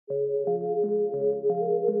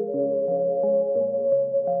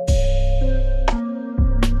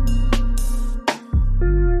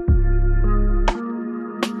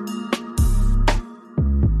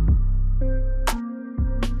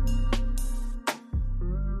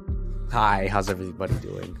Hi, how's everybody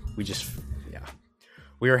doing?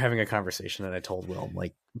 We were having a conversation and I told Will,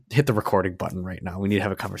 like, hit the recording button right now. We need to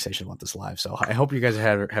have a conversation about this live. So I hope you guys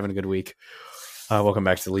are having a good week. Welcome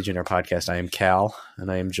back to the Legionnaire Podcast. I am Cal,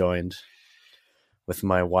 and I am joined with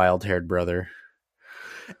my wild-haired brother.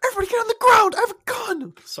 Everybody get on the ground! I have a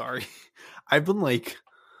gun! Sorry. I've been like...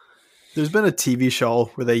 There's been a TV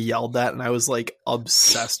show where they yelled that, and I was like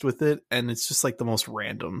obsessed with it, and it's just like the most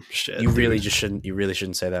random shit. You really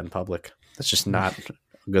shouldn't say that in public. That's just not a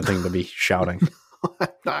good thing to be shouting. I'm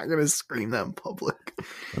not gonna scream that in public.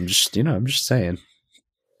 I'm just saying.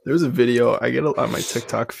 There's a video I get on my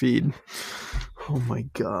TikTok feed. Oh my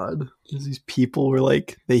god. There's these people where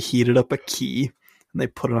like they heated up a key and they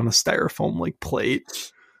put it on a styrofoam like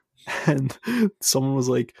plate. And someone was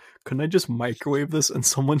like, couldn't I just microwave this? And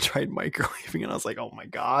someone tried microwaving, and I was like, oh my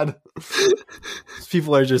god.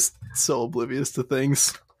 People are just so oblivious to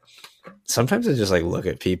things. Sometimes I just like look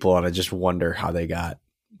at people and I just wonder how they got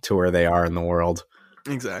to where they are in the world.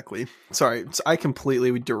 Exactly. Sorry, I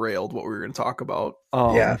completely derailed what we were going to talk about.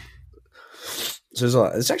 Yeah. So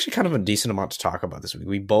it's actually kind of a decent amount to talk about this week.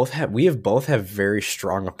 We both have very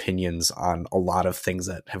strong opinions on a lot of things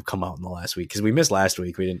that have come out in the last week, because we missed last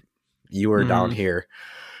week. You were down here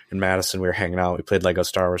in Madison. We were hanging out. We played Lego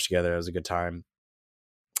Star Wars together. It was a good time.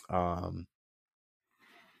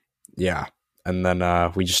 Yeah. And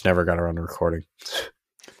then we just never got around to recording.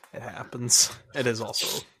 It happens. It is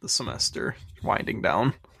also the semester winding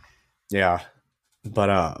down. Yeah.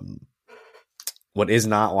 But what is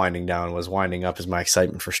not winding down was winding up is my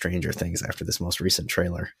excitement for Stranger Things after this most recent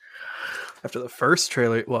trailer. After the first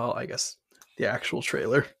trailer, well, I guess the actual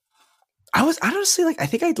trailer. I honestly I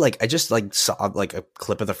just saw like a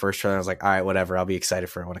clip of the first trailer. I was like, all right, whatever. I'll be excited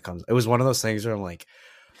for it when it comes. It was one of those things where I'm like,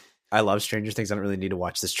 I love Stranger Things. I don't really need to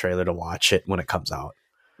watch this trailer to watch it when it comes out.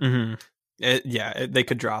 Mm-hmm. They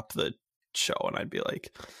could drop the show and I'd be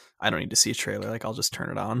like, I don't need to see a trailer. Like, I'll just turn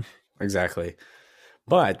it on. Exactly.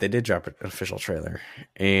 But they did drop an official trailer,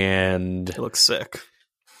 and it looks sick.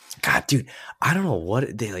 God, dude, I don't know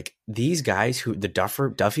what they like. These guys who the Duffer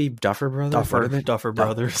brothers,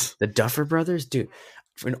 the Duffer brothers, dude.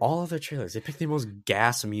 In all of their trailers, they pick the most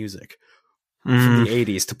gas music from the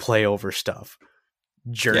 80s to play over stuff.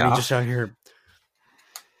 Journey just out here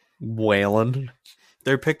wailing.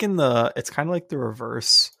 They're picking it's kind of like the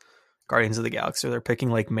reverse Guardians of the Galaxy. They're picking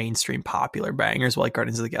like mainstream popular bangers, while like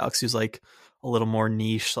Guardians of the Galaxy is like a little more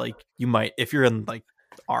niche. Like, you might, if you're in like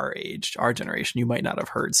our age, our generation, you might not have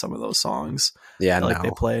heard some of those songs. Yeah, like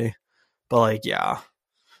they play. But like, yeah.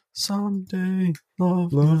 Someday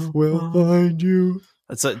love will find you.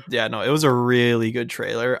 It was a really good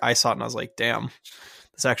trailer. I saw it and I was like, damn,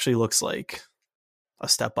 this actually looks like a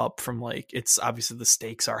step up from like, it's obviously the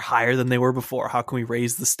stakes are higher than they were before. How can we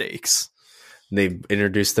raise the stakes? They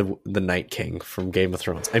introduced the Night King from Game of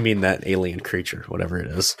Thrones. I mean, that alien creature, whatever it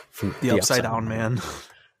is, from the Upside Down Man.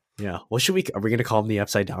 Yeah. What are we going to call him? The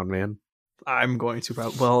Upside Down Man? I'm going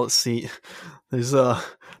to. Well, see, there's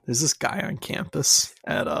this guy on campus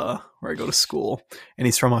at where I go to school, and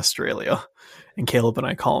he's from Australia, and Caleb and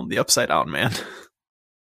I call him the Upside Down Man.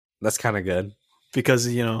 That's kind of good, because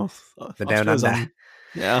the down under.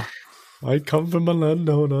 Yeah. I come from a land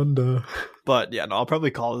down under. But yeah, no, I'll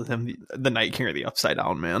probably call him the Night King or the Upside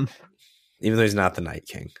Down Man. Even though he's not the Night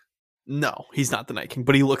King. No, he's not the Night King,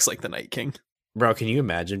 but he looks like the Night King. Bro, can you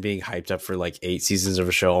imagine being hyped up for like 8 seasons of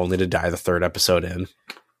a show only to die the 3rd episode in?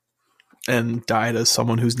 And died as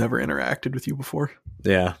someone who's never interacted with you before.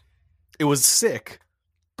 Yeah. It was sick,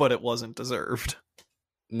 but it wasn't deserved.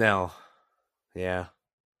 No. Yeah.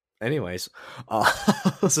 Anyways,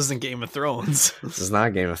 this isn't Game of Thrones. This is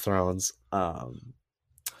not Game of Thrones.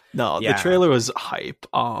 The trailer was hype.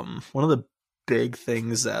 One of the big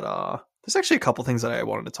things that there's actually a couple things that I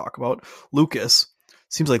wanted to talk about. Lucas.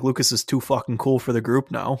 Seems like Lucas is too fucking cool for the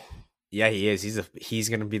group now. Yeah, he is. He's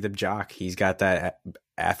gonna be the jock. He's got that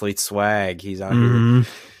athlete swag. He's out here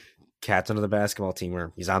captain of the basketball team,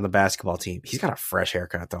 or he's on the basketball team. He's got a fresh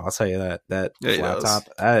haircut though. I'll tell you that flat top.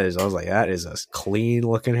 I was like, that is a clean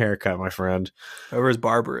looking haircut, my friend. Whoever his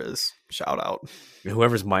barber is, shout out.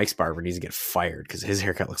 Whoever's Mike's barber needs to get fired because his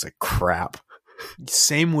haircut looks like crap.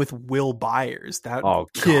 Same with Will Byers. That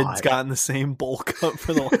kid's gotten the same bowl cut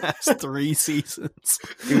for the last 3 seasons.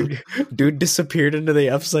 Dude disappeared into the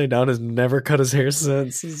Upside Down, has never cut his hair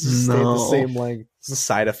since. It's just stayed the same length. It's the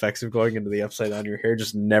side effects of going into the Upside Down. Your hair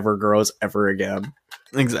just never grows ever again.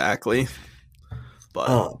 Exactly.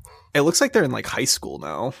 But it looks like they're in like high school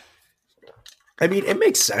now. I mean, it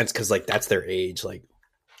makes sense because like that's their age. Like,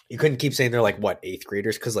 you couldn't keep saying they're like what, 8th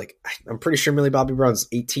graders, because like I'm pretty sure Millie Bobby Brown's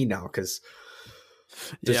 18 now, because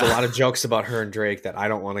There's a lot of jokes about her and Drake that I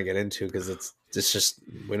don't want to get into because it's just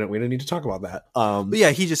we don't need to talk about that. But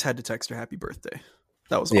yeah, he just had to text her happy birthday.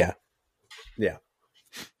 That was all. Yeah.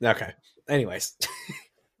 Okay. Anyways,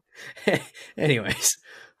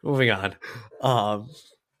 moving on. Oh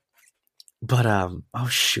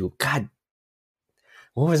shoot, God,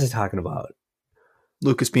 what was I talking about?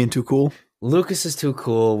 Lucas being too cool. Lucas is too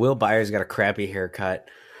cool. Will Byers got a crappy haircut.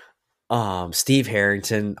 Steve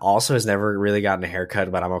Harrington also has never really gotten a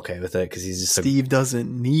haircut, but I'm okay with it because he's just Steve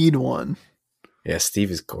doesn't need one. Yeah,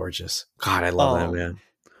 Steve is gorgeous. God, I love that man.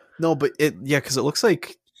 No, but because it looks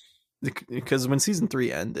like because when season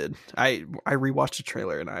 3 ended, I rewatched the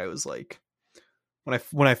trailer and I was like,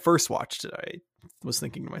 when I first watched it, I was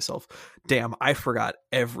thinking to myself, damn, I forgot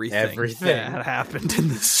everything that happened in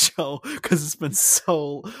this show because it's been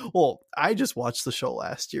so well. I just watched the show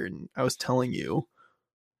last year and I was telling you,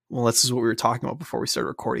 well, this is what we were talking about before we started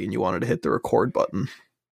recording, and you wanted to hit the record button.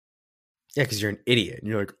 Yeah, because you're an idiot. And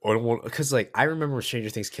you're like, I don't want, because like I remember when Stranger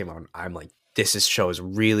Things came out, and I'm like, show is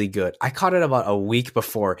really good. I caught it about a week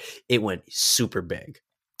before it went super big.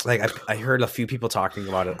 Like I heard a few people talking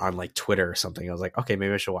about it on like Twitter or something. I was like, okay,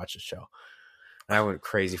 maybe I should watch this show. And I went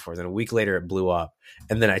crazy for it. Then a week later, it blew up.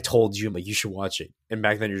 And then I told you, like, you should watch it. And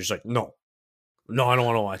back then, you're just like, no, I don't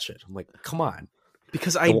want to watch it. I'm like, come on.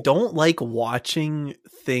 Because I don't like watching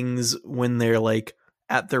things when they're like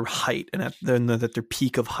at their height and at their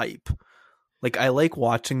peak of hype. Like I like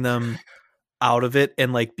watching them out of it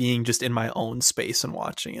and like being just in my own space and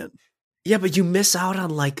watching it. Yeah, but you miss out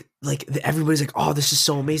on like everybody's like, oh, this is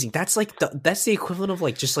so amazing. That's like that's the equivalent of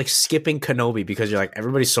like just like skipping Kenobi because you're like,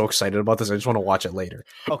 everybody's so excited about this. I just want to watch it later.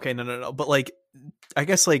 Okay, no. But like, I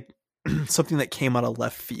guess like something that came out of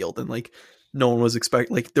left field and like no one was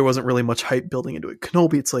expecting, like there wasn't really much hype building into it.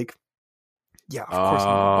 Kenobi, it's like, yeah, of course I'm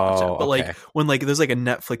gonna watch it. But okay. like when like there's like a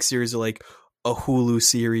Netflix series or like a Hulu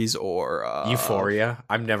series or Euphoria.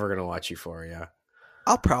 I'm never gonna watch Euphoria.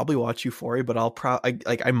 I'll probably watch Euphoria, but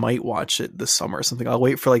I might watch it this summer or something. I'll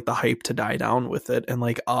wait for like the hype to die down with it and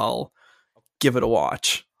like I'll give it a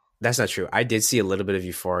watch. That's not true. I did see a little bit of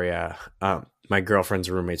Euphoria. My girlfriend's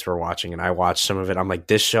roommates were watching and I watched some of it. I'm like,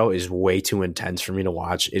 this show is way too intense for me to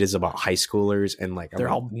watch. It is about high schoolers and like they're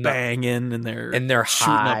all banging and they're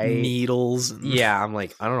shooting high. Up needles. And... Yeah, I'm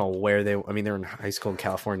like, I don't know where they're in high school in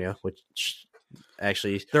California, which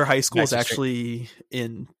actually their high school is actually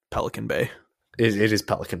in Pelican Bay. It is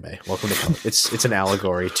Pelican Bay. Welcome to Pelican. It's an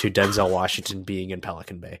allegory to Denzel Washington being in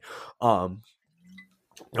Pelican Bay. I'm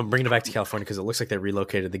bringing it back to California because it looks like they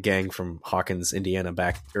relocated the gang from Hawkins, Indiana,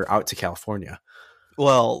 back or out to California.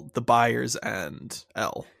 Well, the Byers and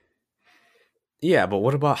Elle. Yeah, but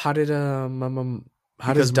what about how did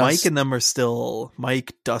because Mike and them are still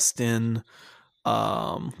Mike, Dustin,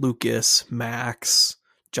 Lucas, Max,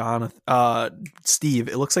 Jonathan, Steve.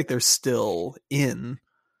 It looks like they're still in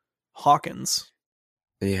Hawkins.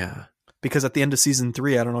 Yeah. Because at the end of season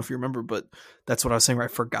 3, I don't know if you remember, but that's what I was saying where I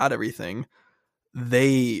forgot everything.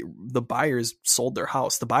 The Byers sold their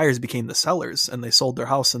house. The Byers became the sellers and they sold their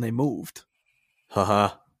house and they moved.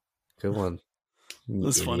 Haha. Good one.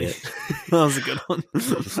 That's funny. That was a good one.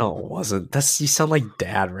 No, it wasn't. You sound like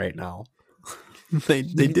Dad right now. They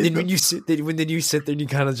did. Then when you sit there and you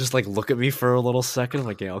kind of just like look at me for a little second, I'm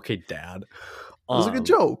like, yeah, okay, Dad. It was a good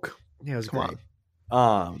joke. Yeah, it was great.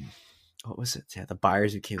 What was it? Yeah, the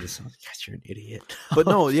Byers became the son. God, you're an idiot. But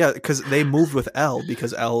no, yeah, because they moved with Elle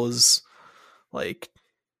because Elle was like,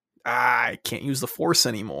 I can't use the Force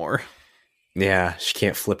anymore. Yeah, she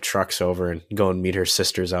can't flip trucks over and go and meet her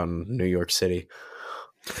sisters out in New York City.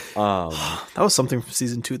 That was something from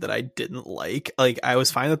season 2 that I didn't like. Like, I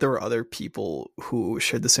was fine that there were other people who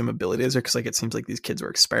shared the same ability as her because like it seems like these kids were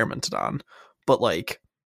experimented on, but like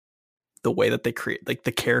the way that they create, like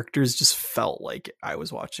the characters just felt like I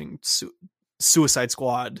was watching Suicide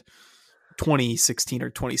Squad 2016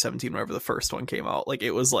 or 2017, whenever the first one came out. Like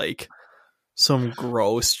it was like some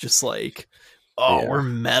gross, just like, oh, yeah. We're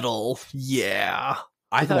metal. Yeah.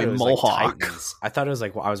 I thought it was Mohawk. Like Titans. I thought it was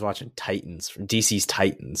like I was watching Titans from DC's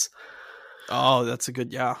Titans. Oh, that's a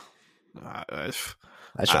good, yeah. I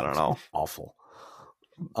don't know. Awful.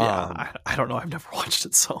 Yeah, I don't know. I've never watched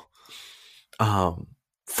it, so.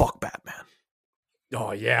 Fuck Batman.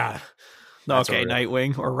 Oh yeah. Okay,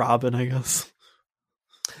 Nightwing or Robin, I guess.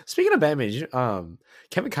 Speaking of Batman,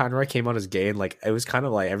 Kevin Conroy came out as gay, and like it was kind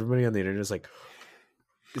of like everybody on the internet is like,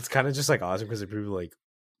 it's kind of just like awesome because people like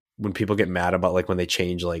when people get mad about like when they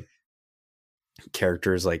change like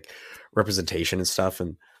characters like representation and stuff,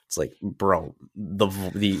 and it's like, bro,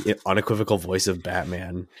 the unequivocal voice of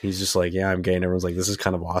Batman, he's just like, yeah, I'm gay, and everyone's like, this is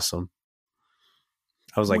kind of awesome.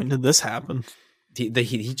 I was like, when did this happen?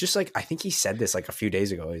 he just like, I think he said this like a few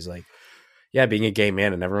days ago. He's like, yeah, being a gay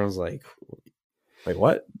man, and everyone's like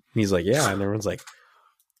what? And he's like, yeah, and everyone's like,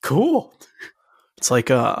 cool. It's like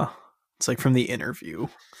from The Interview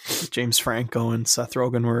with James Franco and Seth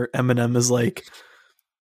Rogen, where Eminem is like,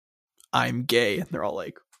 I'm gay, and they're all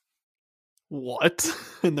like, what?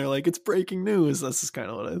 And they're like, it's breaking news. That's just kind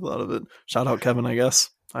of what I thought of it. Shout out Kevin, I guess.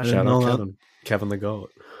 I didn't know that. Kevin the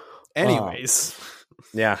GOAT. Anyways,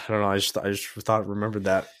 yeah, I don't know. I just thought remembered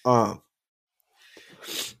that.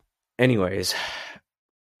 Anyways,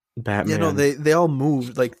 Batman. Yeah, no, they all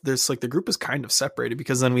moved. Like, there's like the group is kind of separated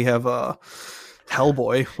because then we have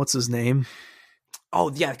Hellboy. What's his name? Oh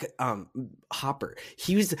yeah, Hopper.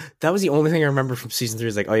 That was the only thing I remember from season 3.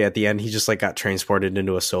 Is like, oh yeah, at the end he just like got transported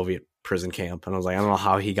into a Soviet prison camp, and I was like, I don't know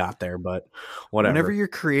how he got there, but whatever. Whenever you're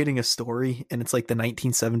creating a story and it's like the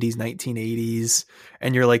 1970s, 1980s,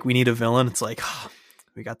 and you're like, we need a villain, it's like, oh,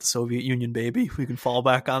 we got the Soviet Union, baby. We can fall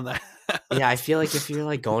back on that. Yeah, I feel like if you're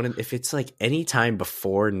like if it's like any time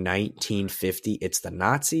before 1950, it's the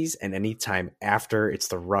Nazis, and any time after, it's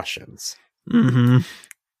the Russians. Mm-hmm.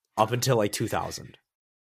 Up until like 2000.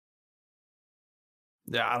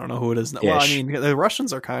 Yeah, I don't know who it is now. Well, I mean, the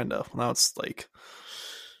Russians are kind of, now it's like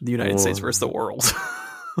the United States versus the world.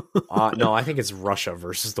 No, I think it's Russia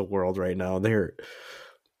versus the world right now. They're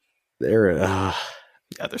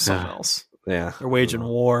something else. Yeah, they're waging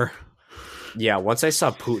war. Yeah, once I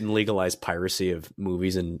saw Putin legalize piracy of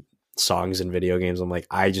movies and songs and video games, I'm like,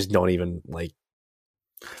 I just don't even like.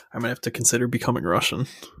 I might have to consider becoming Russian.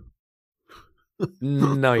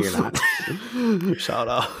 No, you're not. Shout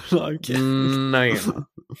out. No, I'm kidding. No, you're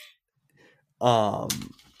not.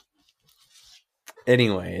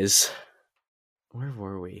 Anyways, where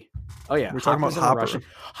were we? Oh yeah, we're talking about Hopper.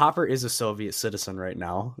 Hopper is a Soviet citizen right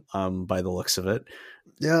now. By the looks of it.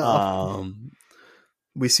 Yeah.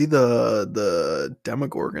 We see the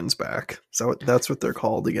Demogorgons back. So that's what they're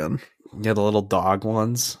called again. Yeah, the little dog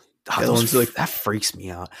ones. Yeah, those like that freaks me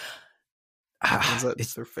out.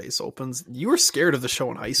 It's their face opens. You were scared of the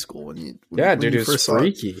show in high school when you dude, it was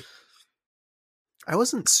freaky. I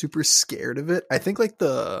wasn't super scared of it. I think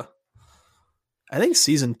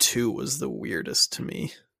season 2 was the weirdest to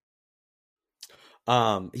me.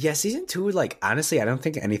 Yeah, season 2, like, honestly, I don't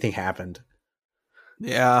think anything happened.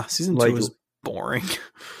 Yeah, season 2 was boring.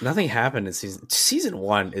 Nothing happened in season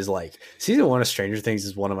 1 is like, season 1 of Stranger Things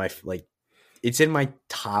is one of my, like, it's in my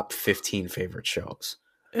top 15 favorite shows.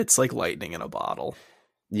 It's like lightning in a bottle.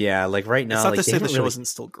 Yeah, like right now, it's not like, to say the show isn't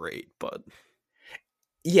still great, but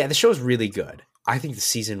yeah, the show's really good. I think the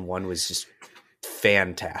season 1 was just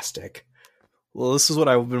fantastic. Well, this is what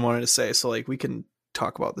I've been wanting to say. So like we can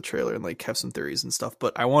talk about the trailer and like have some theories and stuff,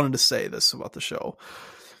 but I wanted to say this about the show.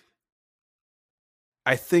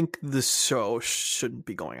 I think this show shouldn't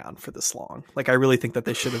be going on for this long. Like, I really think that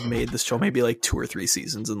they should have made this show maybe like 2 or 3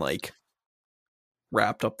 seasons and like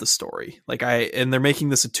wrapped up the story. Like, and they're making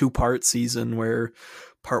this a 2-part season where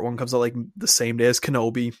part 1 comes out like the same day as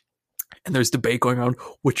Kenobi. And there's debate going on,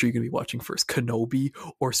 which are you going to be watching first, Kenobi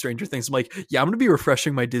or Stranger Things? I'm like, yeah, I'm going to be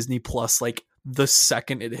refreshing my Disney Plus like the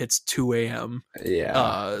second it hits 2 a.m.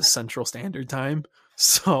 Central Standard Time.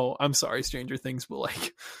 So I'm sorry, Stranger Things, but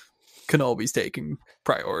like Kenobi's taking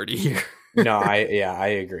priority here. No, I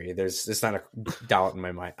agree. There's not a doubt in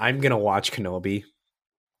my mind. I'm going to watch Kenobi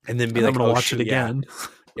and then be like, I'm going to watch it again.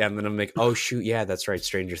 Yeah, and then I'm like, oh shoot, yeah, that's right.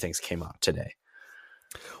 Stranger Things came out today.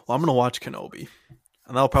 Well, I'm going to watch Kenobi.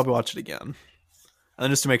 And I'll probably watch it again. And then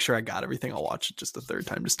just to make sure I got everything, I'll watch it just a third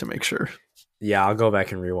time just to make sure. Yeah, I'll go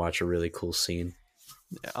back and rewatch a really cool scene.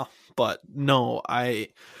 Yeah, but no,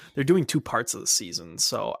 they're doing 2 parts of the season.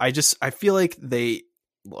 So I feel like too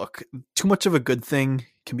much of a good thing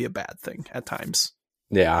can be a bad thing at times.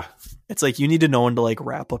 Yeah. It's like you need to know when to like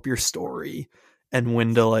wrap up your story and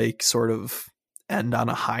when to like sort of end on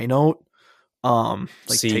a high note. Like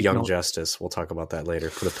see Young Justice. We'll talk about that later.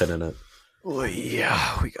 Put a pin in it. Oh,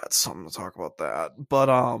 yeah, we got something to talk about that. But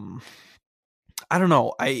I don't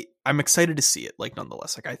know. I'm excited to see it, like,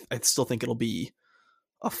 nonetheless. Like, I still think it'll be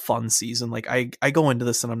a fun season. Like, I go into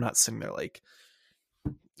this and I'm not sitting there like,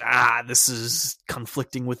 this is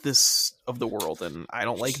conflicting with this of the world and I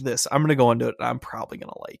don't like this. I'm gonna go into it and I'm probably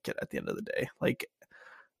gonna like it at the end of the day. Like,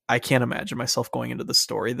 I can't imagine myself going into the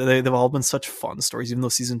story. They've all been such fun stories, even though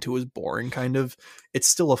season 2 is boring, kind of. It's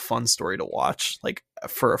still a fun story to watch, like,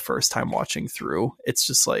 for a first time watching through. It's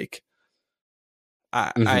just like,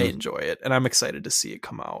 I enjoy it, and I'm excited to see it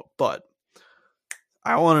come out. But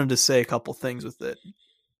I wanted to say a couple things with it.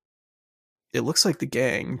 It looks like the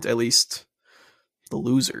gang, at least the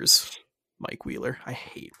losers, Mike Wheeler. I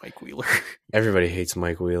hate Mike Wheeler. Everybody hates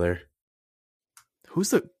Mike Wheeler. Who's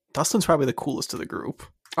the Dustin's probably the coolest of the group.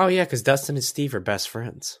 Oh yeah, because Dustin and Steve are best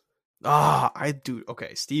friends. I do.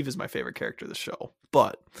 Okay, Steve is my favorite character of the show,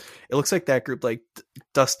 but it looks like that group, like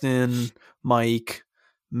Dustin, Mike,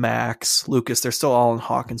 Max, Lucas, they're still all in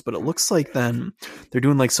Hawkins, but it looks like then they're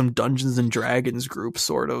doing like some Dungeons and Dragons group,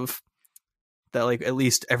 sort of, that like at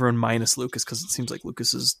least everyone minus Lucas, because it seems like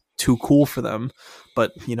Lucas is too cool for them.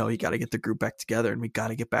 But you got to get the group back together, and we got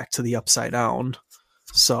to get back to the Upside Down.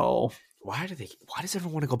 So why does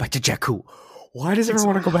everyone want to go back to Jakku? Why does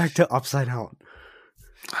everyone want to go back to Upside Down?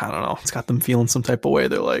 I don't know. It's got them feeling some type of way.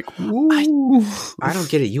 They're like, woo. I don't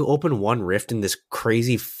get it. You open one rift and this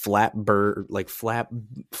crazy flat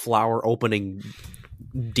flower opening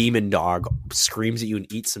demon dog screams at you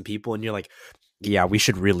and eats some people, and you're like, yeah, we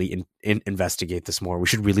should really investigate this more. We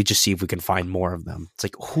should really just see if we can find more of them. It's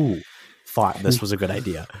like, who thought this was a good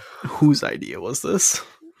idea? Whose idea was this?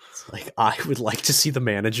 It's like, I would like to see the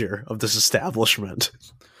manager of this establishment.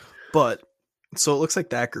 But so it looks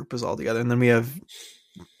like that group is all together, and then we have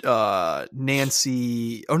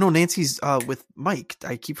Nancy. Oh no, Nancy's with Mike.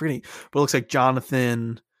 I keep forgetting. But it looks like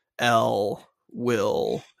Jonathan, Elle,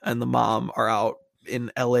 Will, and the mom are out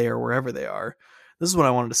in LA or wherever they are. This is what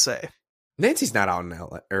I wanted to say. Nancy's not out in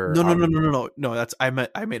LA. No. That's I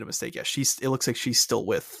made a mistake. Yeah, it looks like she's still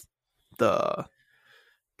with the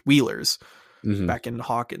Wheelers back in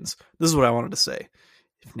Hawkins. This is what I wanted to say.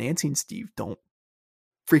 If Nancy and Steve don't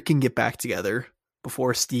freaking get back together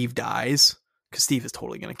before Steve dies, because Steve is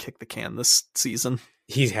totally going to kick the can this season.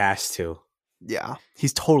 He has to. Yeah,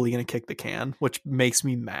 he's totally going to kick the can, which makes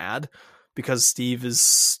me mad because Steve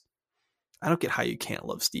is... I don't get how you can't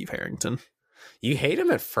love Steve Harrington. You hate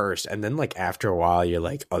him at first, and then like after a while, you're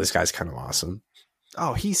like, oh, this guy's kind of awesome.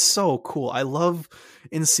 Oh, he's so cool. I love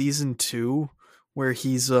in season 2 where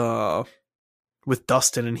he's with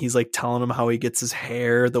Dustin and he's like telling him how he gets his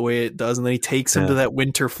hair the way it does, and then he takes him to that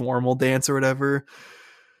winter formal dance or whatever.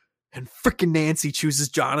 And freaking Nancy chooses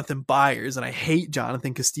Jonathan Byers, and I hate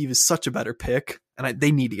Jonathan because Steve is such a better pick, and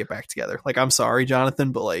they need to get back together. Like, I'm sorry,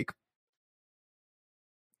 Jonathan, but like,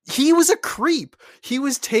 he was a creep. He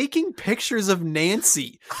was taking pictures of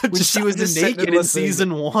Nancy when she was naked in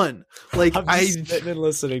season 1. Like, I'm sitting and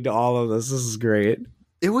listening to all of this. This is great.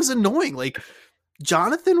 It was annoying. Like,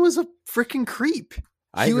 Jonathan was a freaking creep.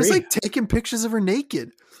 He was like taking pictures of her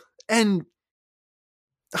naked, and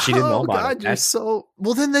she didn't know about it. You're so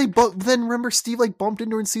well. Then remember Steve like bumped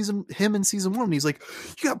into her in season 1, and he's like,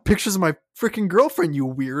 "You got pictures of my freaking girlfriend, you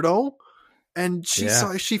weirdo." And she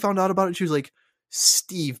found out about it. She was like,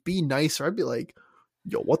 "Steve, be nicer." I'd be like,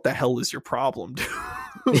 "Yo, what the hell is your problem, dude?"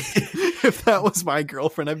 If that was my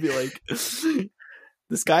girlfriend, I'd be like,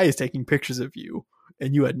 "This guy is taking pictures of you,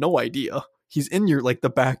 and you had no idea. He's in your like the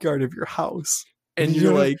backyard of your house, and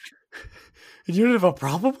you're like." You don't have a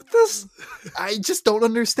problem with this? I just don't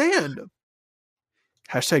understand.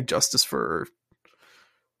 Hashtag justice for...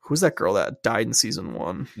 Who's that girl that died in season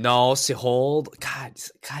 1? No, hold. God,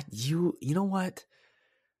 you know what?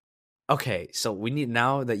 Okay, so we need,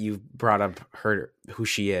 now that you've brought up who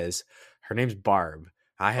she is, her name's Barb.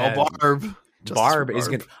 Barb.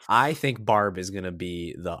 I think Barb is gonna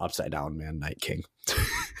be the Upside Down Man Night King.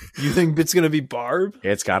 You think it's gonna be Barb?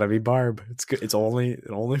 It's gotta be Barb. It's good. It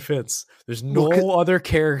only fits. There's no other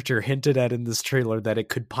character hinted at in this trailer that it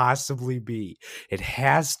could possibly be. It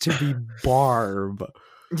has to be Barb.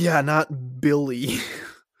 Yeah, not Billy.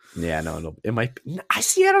 Yeah, no, it might be. I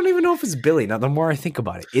don't even know if it's Billy. Now, the more I think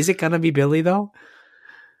about it, is it gonna be Billy though?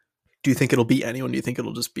 Do you think it'll be anyone? Do you think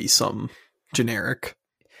it'll just be some generic?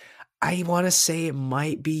 I want to say it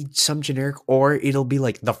might be some generic, or it'll be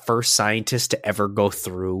like the first scientist to ever go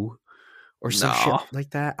through, or some shit like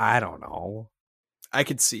that. I don't know. I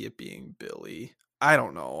could see it being Billy. I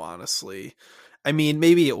don't know, honestly. I mean,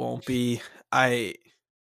 maybe it won't be.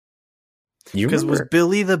 Because was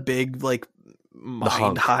Billy the big like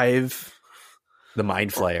mind hive? The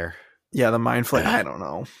mind flayer. Yeah, the mind flayer. I don't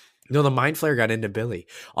know. No, the mind flayer got into Billy.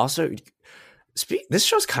 Also, this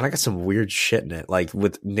show's kind of got some weird shit in it, like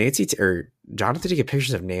with Nancy or Jonathan to get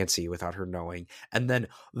pictures of Nancy without her knowing, and then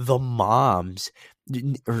the moms,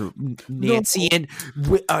 or Nancy and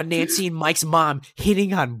Mike's mom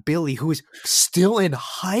hitting on Billy, who is still in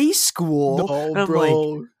high school. No, bro.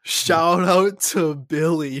 Like, shout out to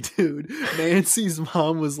Billy, dude. Nancy's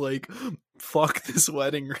mom was like, "Fuck this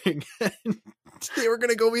wedding ring," and they were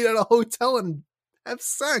gonna go meet at a hotel and have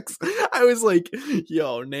sex. I was like,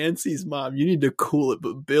 yo, Nancy's mom, you need to cool it,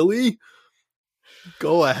 but Billy,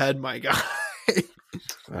 go ahead, my guy.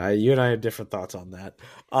 You and I have different thoughts on that.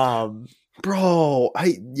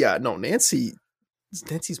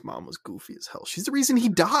 Nancy's mom was goofy as hell. She's the reason he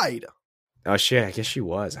died. Oh shit, I guess she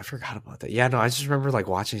was. I forgot about that. Yeah, no, I just remember like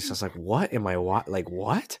watching this. I was like, what am I like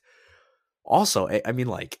what? Also, I mean,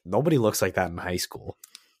 like, nobody looks like that in high school.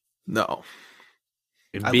 No.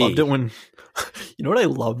 And I B, loved it when you know what I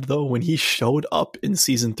loved though? When he showed up in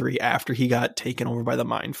season 3 after he got taken over by the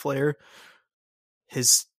Mind Flayer,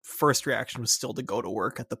 his first reaction was still to go to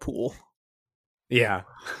work at the pool. yeah,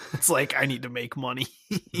 It's like, I need to make money.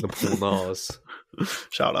 the pool knows.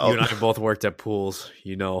 Shout out. You and I both worked at pools.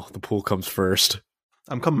 You know, the pool comes first.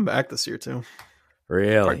 I'm coming back this year too.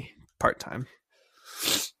 Really? Part-time.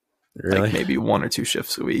 Really? Like maybe 1 or 2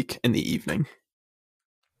 shifts a week in the evening.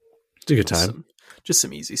 It's a good time. Just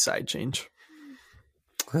some easy side change.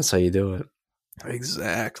 That's how you do it.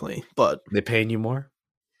 Exactly. But They paying you more?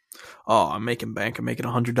 I'm making bank. I'm making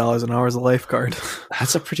 $100 an hour as a lifeguard.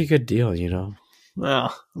 That's a pretty good deal, you know? Yeah,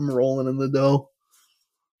 I'm rolling in the dough.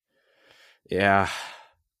 Yeah.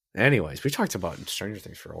 Anyways, we talked about Stranger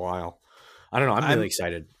Things for a while. I don't know. I'm really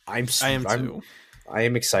excited. I am too. I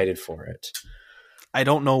am excited for it. I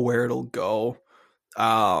don't know where it'll go.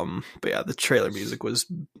 But yeah, the trailer music was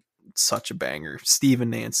such a banger. Steve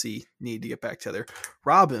and Nancy need to get back together.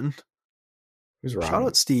 Robin. Who's Robin? Shout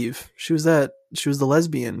out Steve. She was the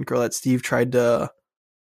lesbian girl that Steve tried to.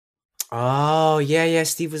 Oh, yeah.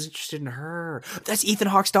 Steve was interested in her. That's Ethan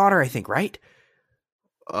Hawke's daughter, I think, right?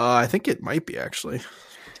 I think it might be actually.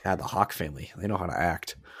 Yeah, the Hawke family. They know how to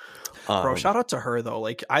act. Bro, shout out to her though.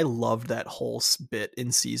 Like, I loved that whole bit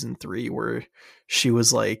in season 3 where she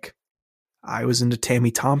was like, I was into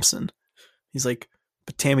Tammy Thompson. He's like,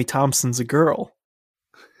 but Tammy Thompson's a girl.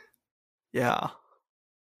 Yeah.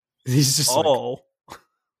 He's just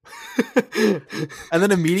and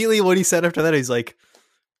then immediately what he said after that, he's like,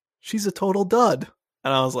 she's a total dud.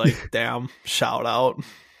 And I was like, damn, shout out.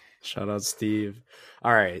 Shout out Steve.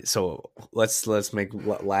 All right, so let's make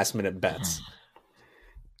last minute bets.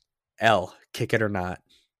 Elle, kick it or not?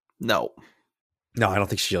 No, I don't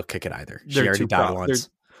think she'll kick it either. She they're already too died proud. once.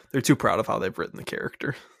 They're too proud of how they've written the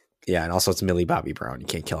character. Yeah, and also it's Millie Bobby Brown. You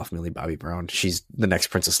can't kill off Millie Bobby Brown. She's the next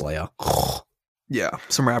Princess Leia. Yeah,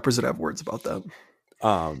 some rappers that have words about that.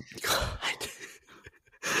 God.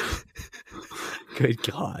 Good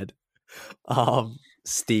God.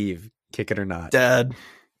 Steve, kick it or not? Dead.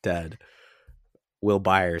 Will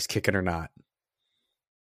Byers, kick it or not?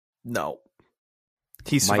 No.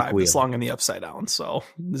 He survived this long in the Upside Down, so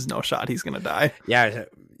there's no shot he's gonna die. Yeah,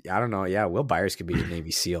 I don't know. Yeah, Will Byers could be a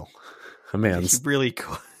Navy SEAL. Man, he really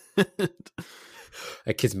could.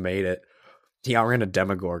 That kid's made it. He outran a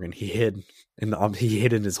Demogorgon. He hid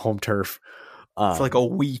in his home turf for like a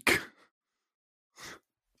week.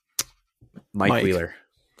 Mike Wheeler.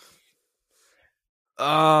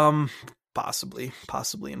 Possibly,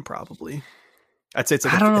 and probably. I'd say it's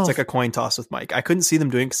like a coin toss with Mike. I couldn't see them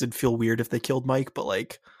doing it because it'd feel weird if they killed Mike, but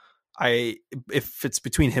like, if it's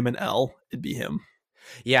between him and Elle, it'd be him.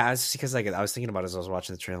 Yeah, it's because like I was thinking about it as I was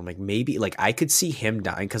watching the trailer. I'm like, maybe like I could see him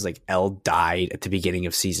dying because like Elle died at the beginning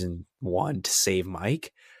of season 1 to save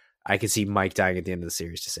Mike. I could see Mike dying at the end of the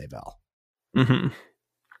series to save Elle. Mm-hmm.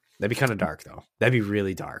 That'd be kind of dark though. That'd be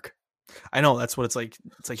really dark. I know, that's what it's like.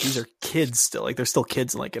 It's like these are kids still. Like they're still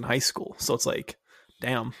kids like in high school. So it's like,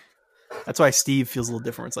 damn. That's why Steve feels a little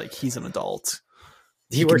different. It's like he's an adult.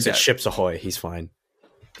 He works at Ships Ahoy. He's fine.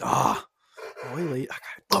 I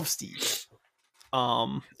love Steve.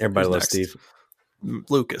 Everybody loves Steve.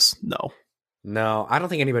 Lucas, no, I don't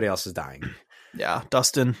think anybody else is dying. Yeah,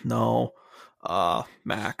 Dustin, no.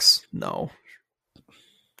 Max, no.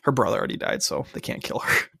 Her brother already died, so they can't kill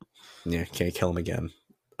her. Yeah, can't kill him again.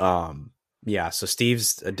 Yeah, so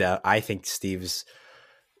Steve's I think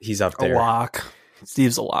he's up there. A lock.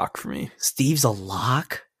 Steve's a lock for me. Steve's a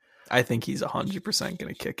lock? I think he's 100%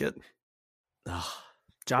 gonna kick it. Ugh.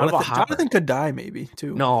 Jonathan could die maybe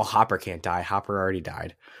too. No, Hopper can't die. Hopper already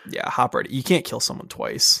died. Yeah, Hopper. You can't kill someone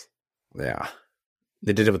twice. Yeah,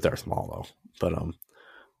 they did it with Darth Maul though. But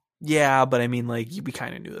yeah, but I mean, like we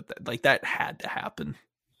kind of knew that had to happen.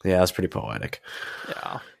 Yeah, that's pretty poetic.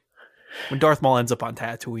 Yeah, when Darth Maul ends up on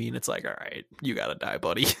Tatooine, it's like, all right, you gotta die,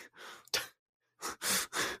 buddy.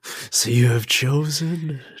 So you have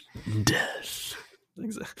chosen death.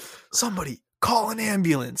 Somebody call an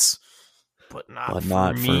ambulance. But not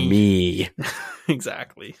for me.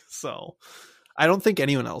 Exactly. So I don't think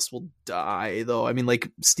anyone else will die though. I mean, like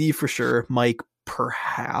Steve for sure, Mike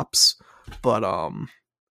perhaps, but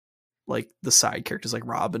like the side characters like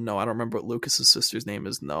Robin, no. I don't remember what Lucas's sister's name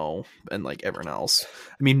is, no. And like everyone else.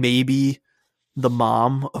 I mean, maybe the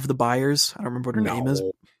mom of the Byers. I don't remember what her name is.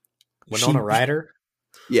 Winona Ryder?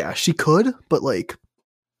 Yeah, she could, but like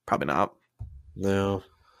probably not. No.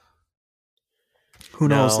 Who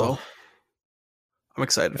knows though? I'm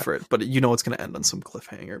excited for it, but you know it's going to end on some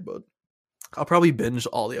cliffhanger. But I'll probably binge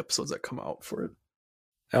all the episodes that come out for it.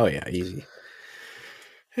 Oh yeah, easy.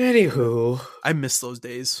 Anywho, I miss those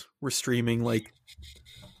days. We're streaming like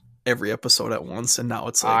every episode at once, and now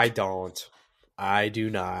it's like I do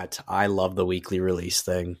not. I love the weekly release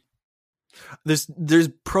thing. there's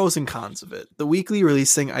pros and cons of it. The weekly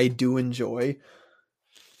release thing I do enjoy,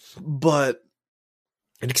 but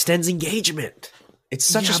it extends engagement. It's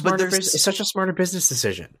such it's such a smarter business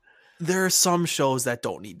decision. There are some shows that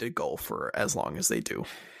don't need to go for as long as they do.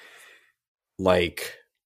 Like,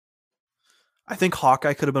 I think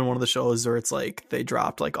Hawkeye could have been one of the shows where it's like they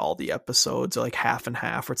dropped like all the episodes or like half and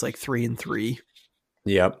half, or it's like 3 and 3.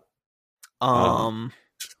 Yep.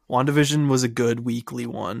 WandaVision was a good weekly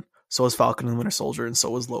one. So was Falcon and the Winter Soldier, and so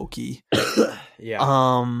was Loki.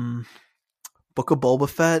 Yeah. Book of Boba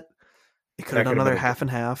Fett. It could have done another half and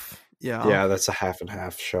half. Yeah. Yeah, that's a half and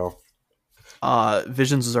half show.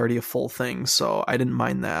 Visions was already a full thing, so I didn't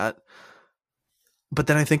mind that. But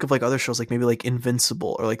then I think of like other shows, like maybe like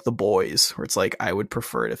Invincible or like The Boys, where it's like I would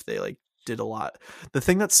prefer it if they like did a lot. The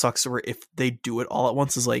thing that sucks where if they do it all at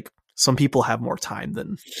once is like some people have more time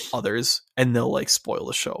than others, and they'll like spoil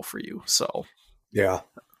the show for you. So yeah,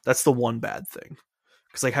 that's the one bad thing.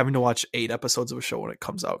 Because like having to watch 8 episodes of a show when it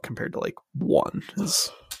comes out compared to like 1 is,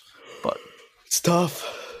 but it's tough.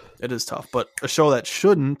 It is tough. But a show that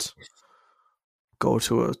shouldn't go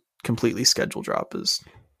to a completely scheduled drop is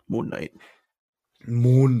Moon Knight.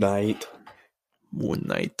 Moon Knight.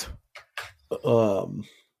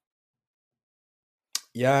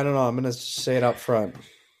 Yeah, I don't know. I'm gonna say it up front.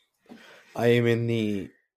 I am in the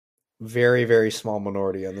very, very small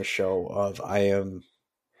minority on the show of I am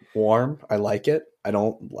warm. I like it.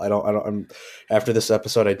 After this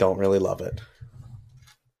episode, I don't really love it.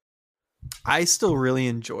 I still really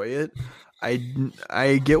enjoy it.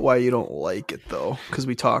 I get why you don't like it though, because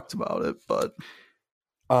we talked about it, but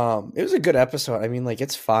it was a good episode. I mean, like,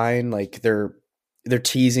 it's fine. Like, they're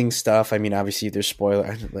teasing stuff. I mean, obviously there's spoiler.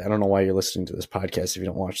 I don't know why you're listening to this podcast if you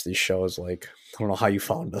don't watch these shows. Like, I don't know how you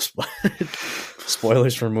found us, but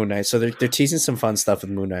spoilers for Moon Knight. So they're teasing some fun stuff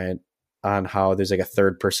with Moon Knight on how there's like a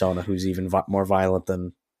third persona who's even more violent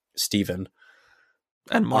than Steven.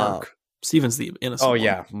 And Mark. Steven's the innocent one.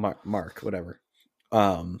 Yeah, Mark, whatever.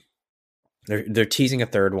 They're teasing a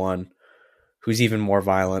third one who's even more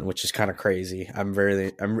violent, which is kind of crazy.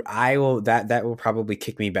 That will probably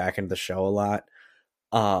kick me back into the show a lot.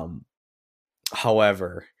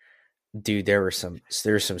 However, dude, there's some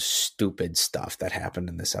stupid stuff that happened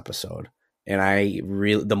in this episode, and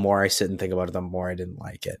the more I sit and think about it, the more I didn't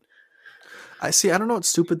like it. I don't know what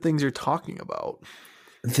stupid things you're talking about.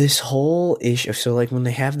 This whole issue. So, like, when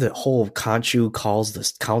they have the whole Khonshu calls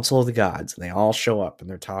the Council of the Gods, and they all show up and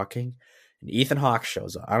they're talking, and Ethan Hawke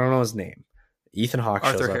shows up. I don't know his name. Ethan Hawke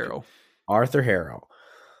shows up. Arthur Harrow.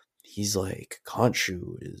 He's like,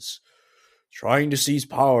 Khonshu is trying to seize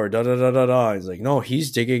power. Da da da da da. He's like, no,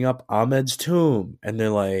 he's digging up Ahmed's tomb, and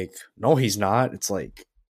they're like, no, he's not. It's like,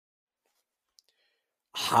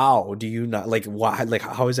 how do you not, like, why? Like,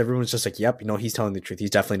 how is everyone just like, yep, he's telling the truth.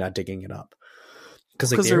 He's definitely not digging it up.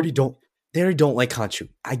 Because like they already don't like Khonshu.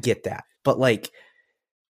 I get that, but like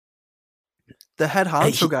the head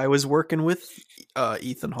honcho guy was working with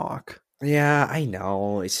Ethan Hawke. Yeah, I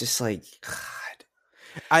know. It's just like,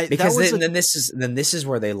 God. Then this is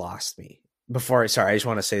where they lost me. I just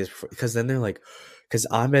want to say this because then they're like, because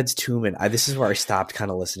Ahmed's tomb, and this is where I stopped kind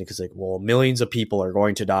of listening, because like, well, millions of people are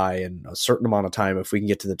going to die in a certain amount of time if we can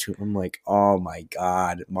get to the tomb. I'm like, oh my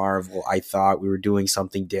God, Marvel, I thought we were doing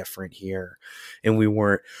something different here, and we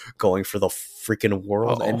weren't going for the freaking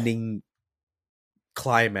world-ending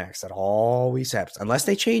climax that always happens, unless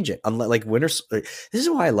they change it. Unless, like,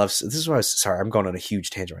 sorry, I'm going on a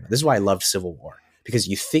huge tangent right now. This is why I love Civil War, because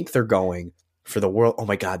you think they're going for the world. Oh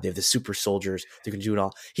my God, they have the super soldiers. They can do it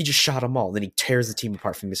all. He just shot them all. And then he tears the team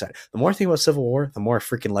apart from the side. The more I think about Civil War, the more I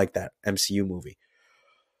freaking like that MCU movie.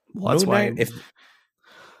 Well, that's why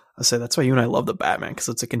that's why you and I love the Batman, because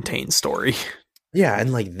it's a contained story. Yeah,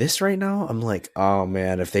 and like this right now, I'm like, oh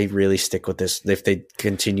man, if they really stick with this, if they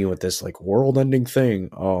continue with this like world-ending thing,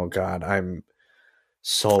 oh God, I'm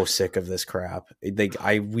so sick of this crap.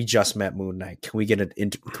 We just met Moon Knight. Can we get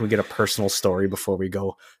a personal story before we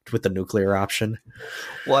go with the nuclear option?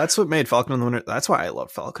 Well, that's what made Falcon and the Winter. That's why I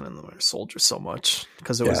love Falcon and the Winter Soldier so much,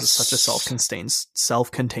 because it was such a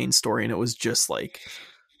self-contained story, and it was just like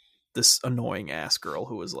this annoying ass girl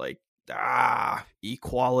who was like,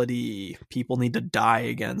 equality. People need to die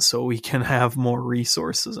again so we can have more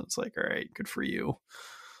resources. And it's like, all right, good for you.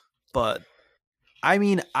 But I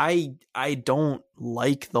mean, I don't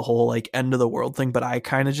like the whole like end of the world thing, but I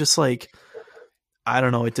kind of just like, I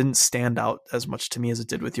don't know, it didn't stand out as much to me as it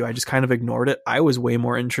did with you. I just kind of ignored it. I was way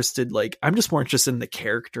more interested, like, I'm just more interested in the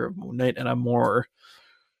character of Moon Knight, and I'm more,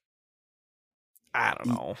 I don't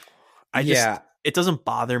know. It doesn't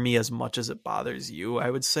bother me as much as it bothers you, I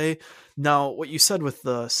would say. Now, what you said with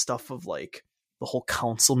the stuff of like the whole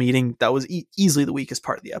council meeting, that was easily the weakest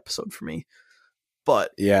part of the episode for me.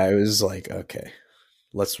 But yeah, it was like, okay,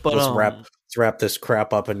 let's wrap this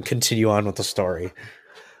crap up and continue on with the story.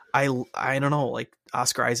 I don't know, like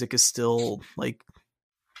Oscar Isaac is still like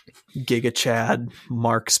Giga Chad,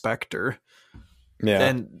 Mark Spector. Yeah.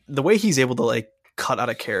 And the way he's able to like cut out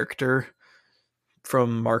a character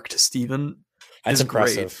from Mark to Steven is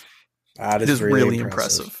impressive. That is really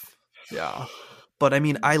impressive. Yeah. But I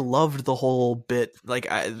mean, I loved the whole bit.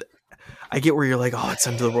 Like I get where you're like, oh, it's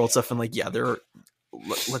end of the world stuff. And like, yeah,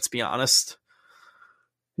 let's be honest.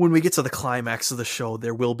 When we get to the climax of the show,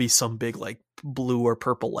 there will be some big like blue or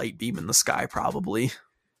purple light beam in the sky, probably.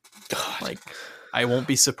 God. Like, I won't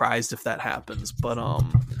be surprised if that happens. But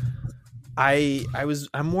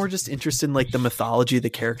I'm more just interested in like the mythology of the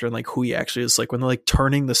character and like who he actually is. Like when they're like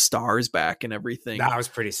turning the stars back and everything. That was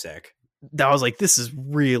pretty sick. That was like, this is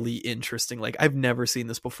really interesting. Like I've never seen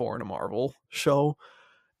this before in a Marvel show.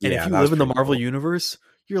 And if you live in the Marvel universe,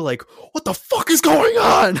 you're like, what the fuck is going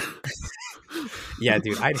on? Yeah,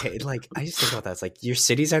 dude, I just think about that. It's like your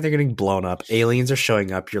city's either getting blown up, aliens are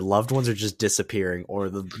showing up, your loved ones are just disappearing, or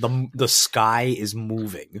the sky is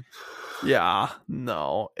moving. Yeah,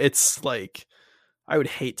 no, it's like, I would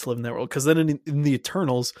hate to live in that world, because then in the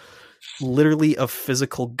Eternals, literally a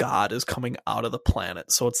physical god is coming out of the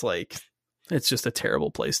planet. So it's like, it's just a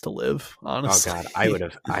terrible place to live, honestly. Oh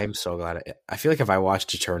God, I'm so glad. I feel like if I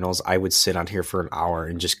watched Eternals, I would sit on here for an hour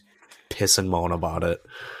and just piss and moan about it.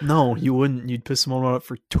 No, you wouldn't. You'd piss and moan about it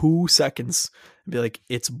for 2 seconds and be like,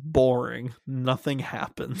 it's boring. Nothing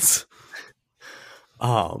happens.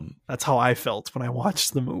 That's how I felt when I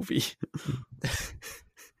watched the movie.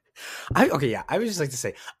 I would just like to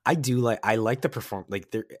say I like the perform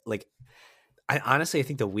I honestly, I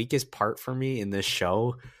think the weakest part for me in this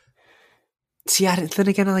show. See, then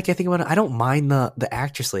again, like I think about it, I don't mind the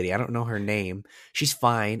actress lady. I don't know her name. She's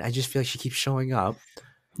fine. I just feel like she keeps showing up.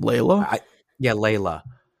 Layla? Layla.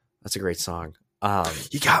 That's a great song.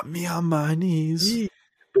 You got me on my knees.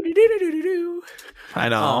 I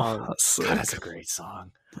know. That's a great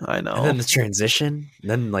song. I know. And then the transition.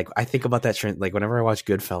 Then like I think about that like whenever I watch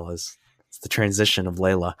Goodfellas, it's the transition of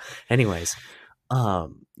Layla. Anyways,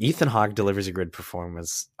 Ethan Hawke delivers a good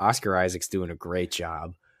performance. Oscar Isaac's doing a great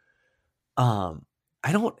job. I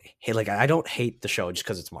don't hate the show just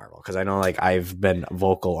because it's Marvel, because I know like I've been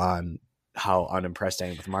vocal on how unimpressed I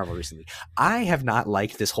am with Marvel recently. I have not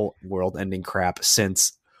liked this whole world-ending crap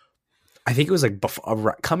since I think it was like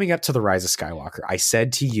coming up to the Rise of Skywalker. I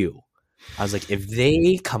said to you, I was like, if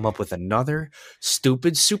they come up with another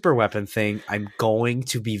stupid super weapon thing, I'm going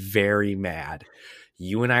to be very mad.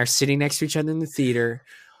 You and I are sitting next to each other in the theater.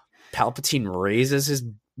 Palpatine raises his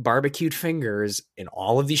barbecued fingers and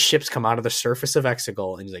all of these ships come out of the surface of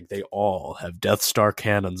Exegol, and he's like, they all have Death Star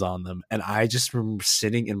cannons on them. And I just remember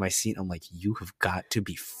sitting in my seat, I'm like, you have got to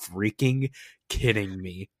be freaking kidding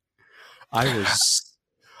me. I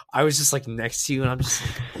was just like next to you, and I'm just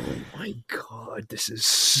like, oh my God, this is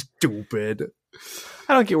stupid.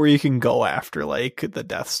 I don't get where you can go after like the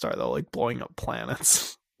Death Star though, like blowing up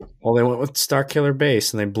planets. Well, they went with Starkiller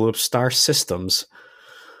Base and they blew up Star Systems.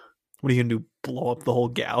 What are you gonna do? Blow up the whole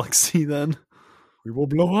galaxy then? We will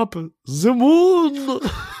blow up the moon.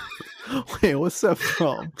 Wait, what's that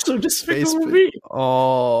from? So just Space.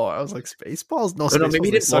 Oh, I was like, Spaceballs? No, Spaceballs,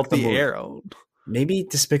 maybe they sucked the air out. Maybe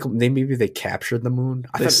Despicable. Maybe they captured the moon.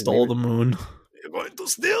 They stole the moon. They're going to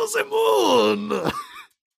steal the moon.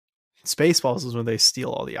 Spaceballs is when they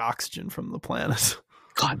steal all the oxygen from the planet.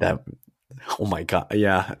 God, that. Oh my God,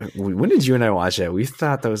 yeah. When did you and I watch it? We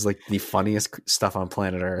thought that was like the funniest stuff on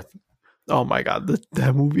planet Earth. Oh my God,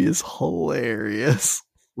 that movie is hilarious.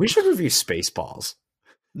 We should review Spaceballs.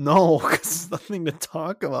 No, because there's nothing to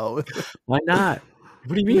talk about. Why not?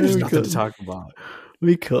 What do you mean there's nothing to talk about?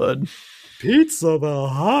 We could. Pizza the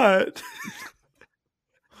Hut.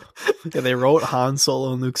 Yeah, they wrote Han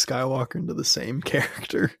Solo and Luke Skywalker into the same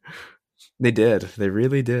character. They did. They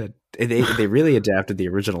really did. They really adapted the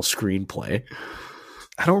original screenplay.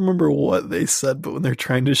 I don't remember what they said, but when they're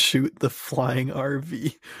trying to shoot the flying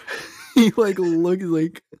RV, he like looks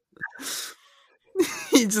like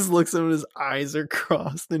he just looks at him and his eyes are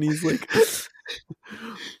crossed and he's like,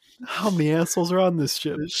 how many assholes are on this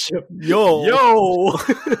ship? Yo.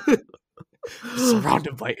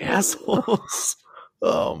 Surrounded by assholes.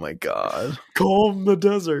 Oh my God. Calm the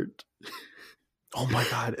desert. Oh my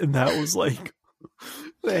God. And that was like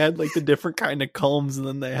They had like the different kind of combs, and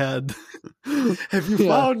then they had. Have you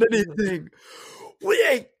found anything? We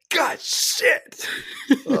ain't got shit.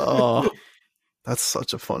 Oh, that's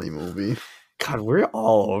such a funny movie. God, we're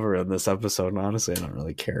all over in this episode, and honestly, I don't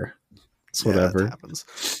really care. It's whatever. It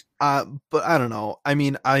happens. But I don't know. I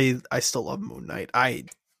mean, I still love Moon Knight.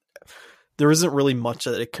 There isn't really much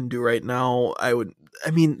that it can do right now.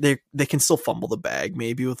 They can still fumble the bag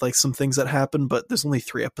maybe with like some things that happen, but there's only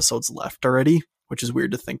 3 episodes left already, which is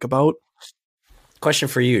weird to think about. Question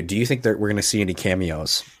for you: do you think that we're going to see any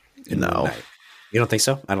cameos in No. Moon Knight? You don't think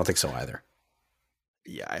so? I don't think so either.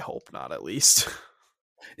 Yeah, I hope not. At least.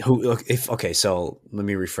 So let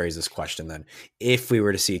me rephrase this question then. If we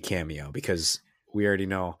were to see a cameo, because we already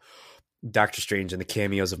know Doctor Strange and the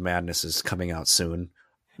Cameos of Madness is coming out soon.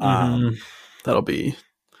 That'll be.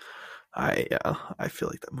 I feel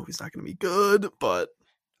like that movie's not going to be good, but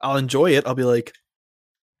I'll enjoy it. I'll be like,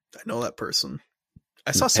 I know that person.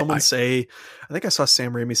 I saw someone say, I think I saw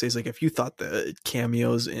Sam Raimi say, like, if you thought the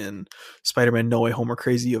cameos in Spider-Man No Way Home were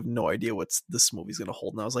crazy, you have no idea what this movie's going to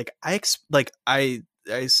hold. And I was like, I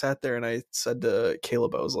sat there and I said to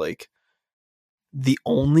Caleb, I was like, the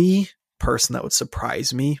only person that would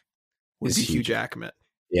surprise me would be Hugh Jackman.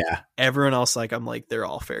 Yeah. Everyone else, like, I'm like, they're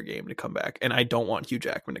all fair game to come back. And I don't want Hugh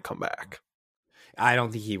Jackman to come back. I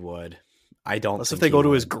don't think he would. I don't. Unless if they go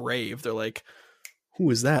to his grave, they're like, who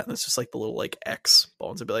is that? And it's just like the little like X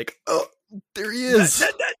bones. I'd be like, oh, there he is.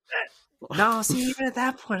 No, see, even at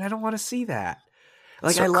that point, I don't want to see that.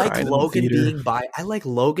 Like, I like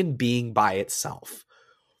Logan being by itself.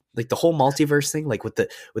 Like the whole multiverse thing, like with the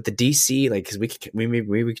DC, like, because we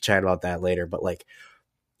could chat about that later, but like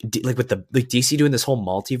with the DC doing this whole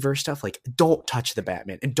multiverse stuff, like, don't touch the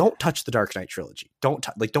Batman and don't touch the Dark Knight trilogy. Don't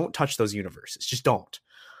touch those universes. Just don't.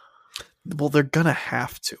 Well, they're gonna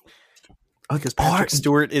have to, because Patrick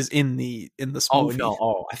Stewart is in this movie.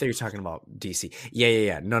 Oh, I thought you were talking about DC.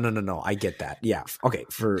 Yeah. No. I get that. Yeah. Okay.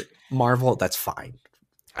 For Marvel, that's fine.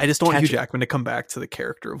 I just don't want Hugh Jackman to come back to the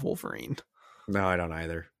character of Wolverine. No, I don't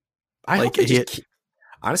either. I hope they just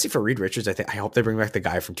honestly, for Reed Richards, I hope they bring back the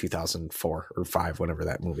guy from 2004 or 5, whenever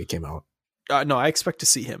that movie came out. No, I expect to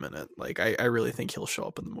see him in it. Like, I really think he'll show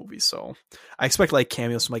up in the movie. So I expect like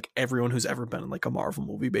cameos from like everyone who's ever been in like a Marvel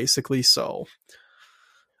movie, basically. So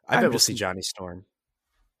I bet we'll see Johnny Storm.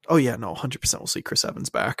 Oh yeah, no, 100% we'll see Chris Evans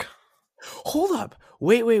back. Hold up.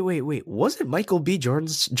 Wait. Wasn't Michael B.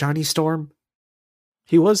 Jordan's Johnny Storm?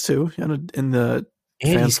 He was too, in the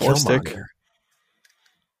and he's Killmonger.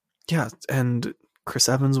 Yeah, and Chris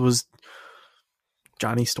Evans was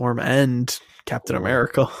Johnny Storm and Captain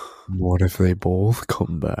America. What if they both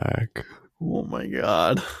come back? Oh my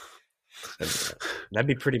god. That'd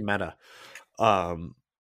be pretty meta. What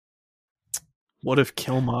if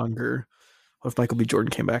Michael B.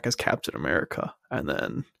 Jordan came back as Captain America and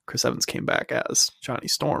then Chris Evans came back as Johnny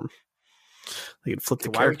Storm? They could flip the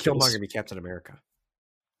characters. Why would Killmonger be Captain America?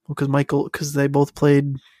 Well, because they both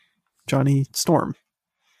played Johnny Storm.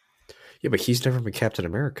 Yeah, but he's never been Captain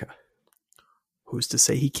America. Who's to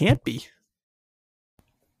say he can't be?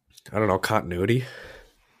 I don't know, continuity.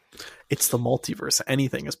 It's the multiverse.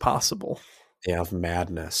 Anything is possible. Yeah, of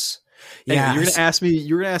madness. Yeah, anyway, you're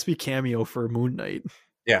gonna ask me cameo for Moon Knight.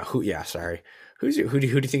 Yeah, who do you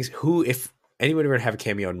think, if anybody were to have a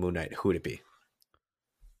cameo in Moon Knight, who would it be?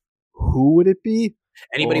 Who would it be?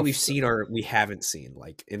 Anybody we've seen or we haven't seen,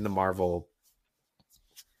 like in the Marvel.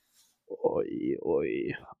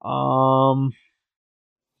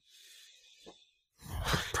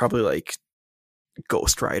 Probably like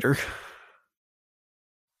Ghost Rider.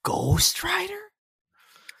 Ghost Rider?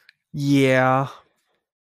 Yeah.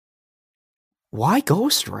 Why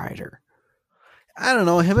Ghost Rider? I don't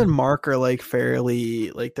know. Him and Mark are like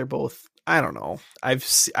fairly, like, they're both, I don't know. I'm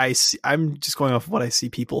just going off of what I see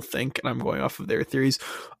people think, and I'm going off of their theories.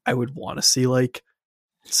 I would want to see like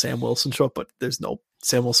Sam Wilson show up, but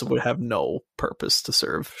Sam Wilson would have no purpose to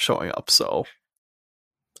serve showing up. So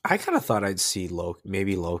I kind of thought I'd see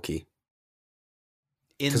maybe Loki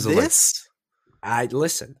in this. I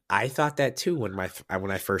thought that too when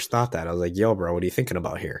I first thought that. I was like, "Yo, bro, what are you thinking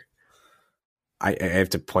about here?" I have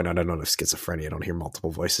to point out, I don't have schizophrenia. I don't hear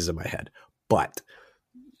multiple voices in my head. But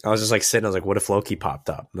I was just like sitting. I was like, "What if Loki popped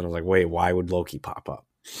up?" And then I was like, "Wait, why would Loki pop up?"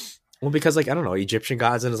 Well, because like I don't know, Egyptian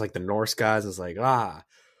gods and it's like the Norse gods. It's like we're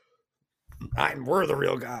the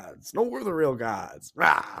real gods. No, we're the real gods.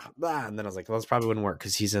 And then I was like, well, this probably wouldn't work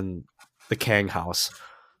because he's in the Kang house.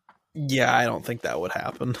 Yeah, I don't think that would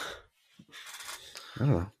happen. I don't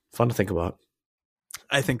know. Fun to think about.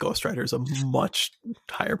 I think Ghost Rider is a much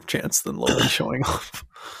higher chance than Loki showing up.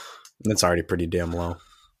 That's already pretty damn low.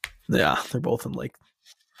 Yeah, they're both in like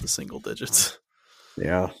the single digits.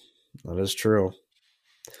 Yeah, that is true.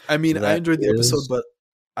 I mean, I That enjoyed the episode, is, but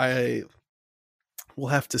I will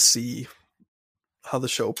have to see how the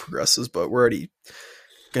show progresses. But we're already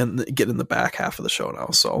getting the back half of the show now.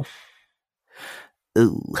 So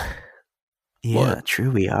ooh, what? yeah,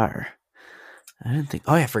 true. We are. I didn't think.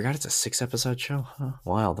 Oh, yeah, I forgot it's a 6-episode show. Huh?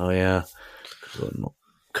 Wild. Oh, yeah. When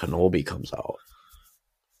Kenobi comes out.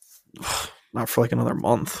 Not for like another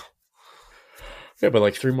month. Yeah, but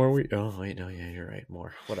like 3 more weeks. Oh, wait, no, yeah, you're right.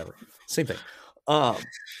 More, whatever. Same thing.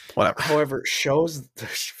 Whatever. However, shows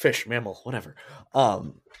fish, mammal, whatever.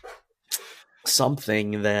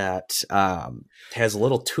 Something that has a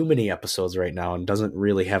little too many episodes right now and doesn't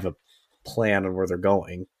really have a plan on where they're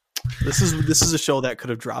going. This is a show that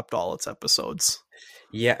could have dropped all its episodes.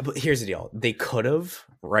 Yeah, but here's the deal. They could have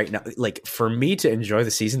right now. Like for me to enjoy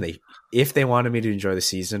the season, if they wanted me to enjoy the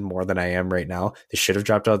season more than I am right now, they should have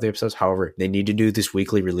dropped all the episodes. However, they need to do this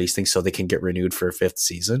weekly release thing so they can get renewed for a 5th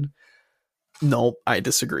season. No, I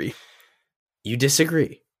disagree. You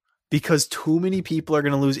disagree? Because too many people are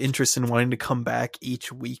going to lose interest in wanting to come back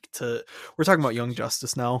each week to. We're talking about Young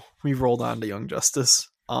Justice now. We've rolled on to Young Justice.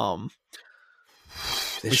 We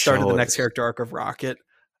started the next character arc of Rocket.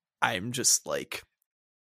 I'm just like,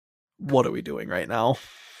 what are we doing right now?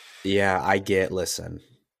 Yeah, I get. Listen,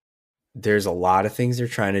 there's a lot of things they're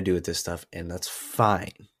trying to do with this stuff, and that's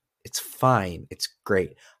fine. It's fine. It's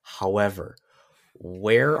great. However,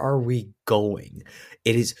 where are we going?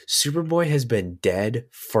 It is Superboy has been dead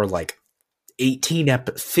for like 15,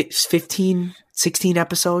 16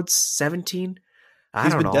 episodes, 17. I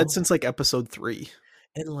He's don't been know. dead since like episode 3.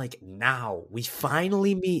 And like now we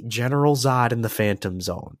finally meet General Zod in the Phantom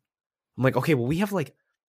Zone. I'm like, okay, well, we have like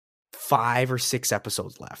 5 or 6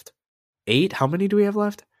 episodes left. 8? How many do we have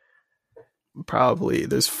left? Probably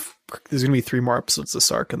there's gonna be 3 more episodes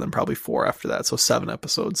this arc, and then probably 4 after that. So 7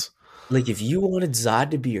 episodes. Like, if you wanted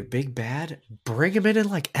Zod to be your big bad, bring him in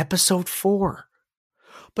like episode 4.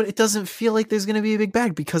 But it doesn't feel like there's gonna be a big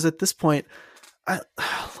bad because at this point, let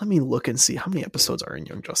me look and see how many episodes are in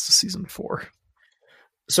Young Justice season 4.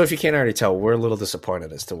 So if you can't already tell, we're a little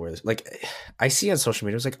disappointed as to where, like, I see on social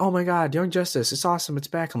media, it's like, oh my God, Young Justice, it's awesome, it's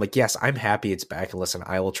back. I'm like, yes, I'm happy it's back. And listen,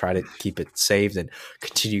 I will try to keep it saved and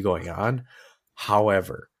continue going on.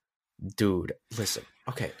 However, dude, listen,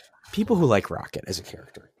 okay, people who like Rocket as a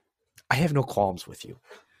character, I have no qualms with you.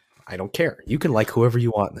 I don't care. You can like whoever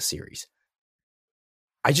you want in the series.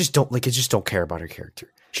 I just don't care about her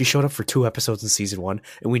character. She showed up for 2 episodes in season 1,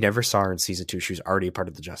 and we never saw her in season 2. She was already a part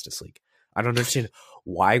of the Justice League. I don't understand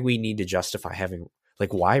why we need to justify having,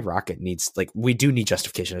 like, why Rocket needs, like, we do need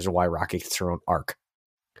justification as to why Rocket gets her own arc.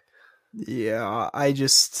 Yeah,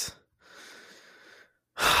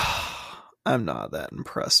 I'm not that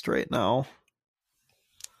impressed right now.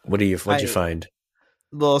 What'd you find?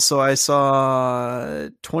 Well, so I saw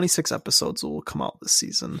 26 episodes will come out this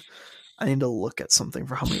season. I need to look at something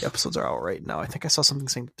for how many episodes are out right now. I think I saw something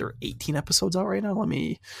saying there are 18 episodes out right now. Let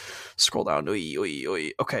me scroll down.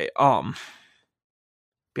 Okay.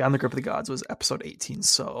 Beyond the Grip of the Gods was episode 18.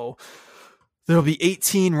 So there'll be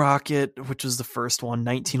 18 Rocket, which is the first one.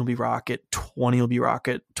 19 will be Rocket. 20 will be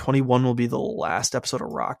Rocket. 21 will be the last episode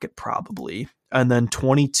of Rocket, probably. And then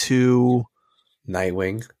 22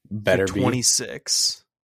 Nightwing better 26.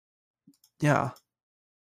 Yeah.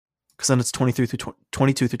 Because then it's 22 through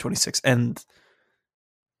 26. And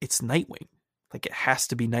it's Nightwing. Like, it has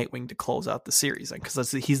to be Nightwing to close out the series.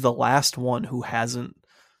 Because he's the last one who hasn't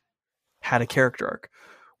had a character arc.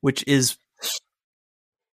 Which is...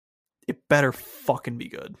 It better fucking be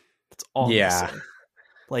good. That's all I'm saying.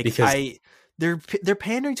 Like, because they're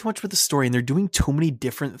pandering too much with the story, and they're doing too many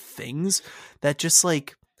different things that just,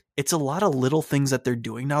 like... It's a lot of little things that they're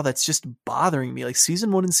doing now that's just bothering me. Like,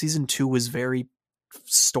 season 1 and season 2 was very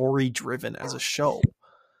story driven as a show,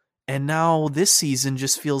 and now this season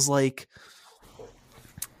just feels like,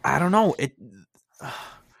 I don't know,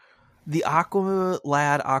 the Aquaman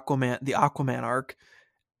arc,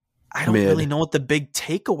 I don't really know what the big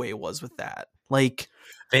takeaway was with that. Like,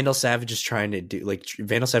 Vandal Savage is trying to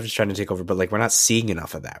take over, but like, we're not seeing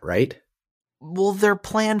enough of that, right? Well, their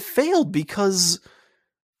plan failed because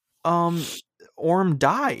Orm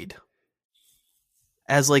died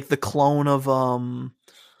as like the clone of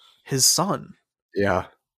his son. Yeah.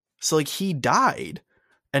 So like, he died,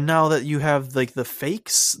 and now that you have like the fake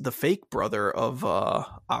brother of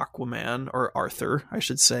Aquaman, or Arthur, I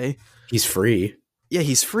should say, he's free. Yeah,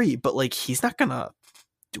 he's free, but like, he's not gonna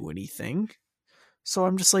do anything. So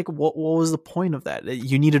I'm just like, what was the point of that?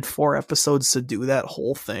 You needed 4 episodes to do that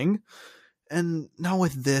whole thing, and now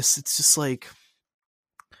with this, it's just like,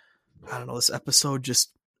 I don't know, this episode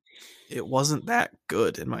just, it wasn't that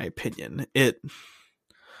good in my opinion.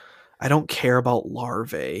 I don't care about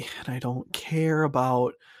larvae, and I don't care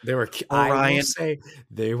about They were. I will Orion. say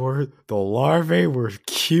they were. The larvae were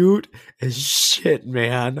cute as shit,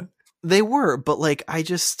 man. They were, but like I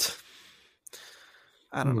don't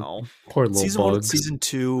know. Poor little Season 1 and bugs. season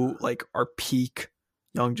 2 like are peak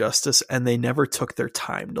Young Justice, and they never took their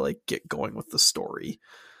time to like get going with the story.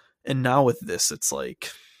 And now with this, it's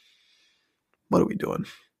like, what are we doing?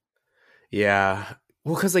 Yeah.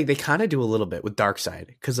 Well, because like they kind of do a little bit with Darkseid,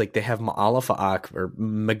 because like they have Ma'ala Fa'ak or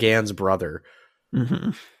McGann's brother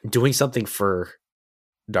doing something for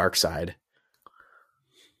Darkseid,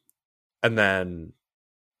 and then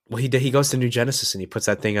he goes to New Genesis and he puts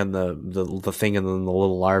that thing on the thing and then the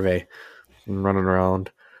little larvae running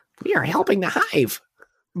around. We are helping the Hive.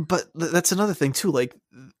 But that's another thing too. Like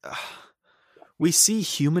we see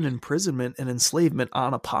human imprisonment and enslavement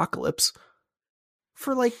on Apocalypse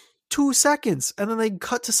for like 2 seconds, and then they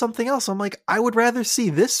cut to something else. I'm like, I would rather see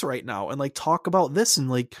this right now and like talk about this, and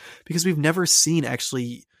like, because we've never seen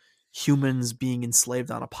actually humans being enslaved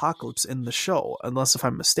on Apocalypse in the show, unless if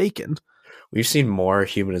I'm mistaken. We've seen more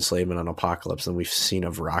human enslavement on Apocalypse than we've seen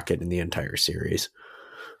of Rocket in the entire series.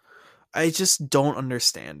 I just don't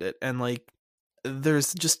understand it. And like,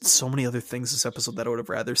 there's just so many other things this episode that I would have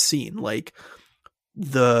rather seen. Like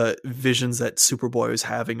the visions that Superboy was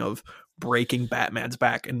having of breaking Batman's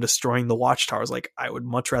back and destroying the Watchtowers. Like, I would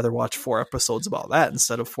much rather watch 4 episodes about that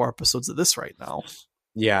instead of 4 episodes of this right now.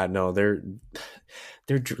 Yeah, no, they're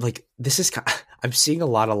like, this is, I'm seeing a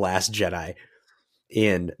lot of Last Jedi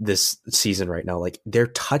in this season right now. Like, they're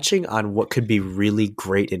touching on what could be really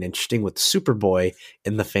great and interesting with Superboy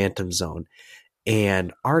in the Phantom Zone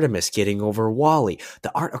and Artemis getting over Wally.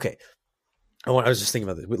 Okay. I was just thinking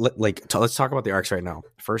about this. Like, let's talk about the arcs right now.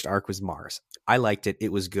 First arc was Mars. I liked it.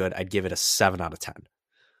 It was good. I'd give it a 7 out of 10.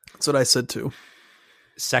 That's what I said too.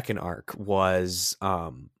 Second arc was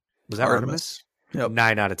that Artemis? Yep.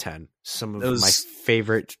 9 out of 10. Some of my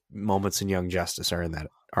favorite moments in Young Justice are in that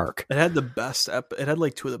arc. It had the best. It had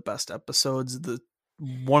like 2 of the best episodes.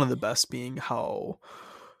 One of the best being how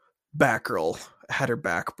Batgirl had her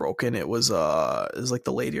back broken. It was like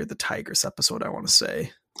the Lady or the Tigress episode, I want to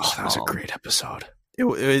say. Oh, that was a great episode.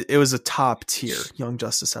 It was a top tier Young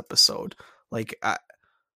Justice episode. Like,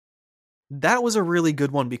 that was a really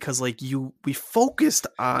good one because like we focused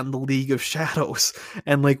on the League of Shadows,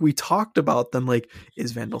 and like we talked about them. Like,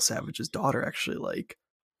 is Vandal Savage's daughter actually like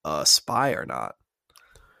a spy or not?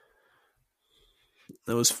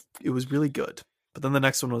 It was really good. But then the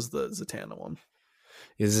next one was the Zatanna one.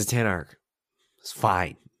 The Zatanna arc. It's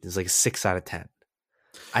fine. It's like a 6 out of 10.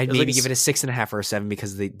 I'd maybe give it a 6.5 or a 7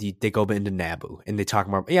 because they go into Naboo and they talk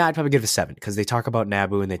more. Yeah, I'd probably give it a 7 because they talk about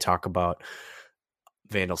Naboo and they talk about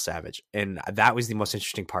Vandal Savage, and that was the most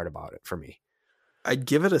interesting part about it for me. I'd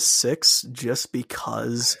give it a 6 just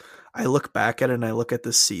because I look back at it and I look at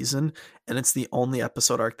this season, and it's the only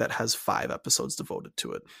episode arc that has 5 episodes devoted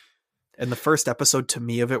to it. And the first episode to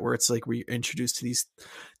me of it, where it's like we're introduced to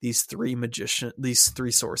these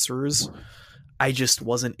 3 sorcerers, I just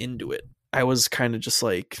wasn't into it. I was kind of just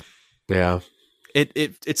like, yeah,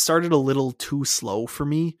 it started a little too slow for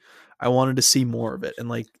me. I wanted to see more of it, and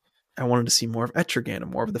like I wanted to see more of Etrigan and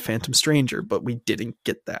more of the Phantom Stranger, but we didn't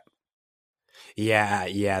get that.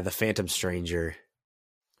 Yeah, the Phantom Stranger.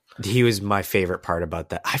 He was my favorite part about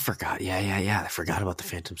that. I forgot. Yeah. I forgot about the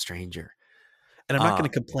Phantom Stranger. And I'm not going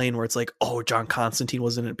to complain where it's like, oh, John Constantine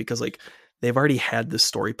was in it, because like they've already had this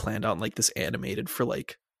story planned out and like this animated for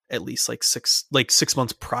like at least like 6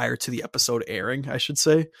 months prior to the episode airing, I should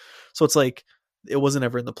say. So it's like it wasn't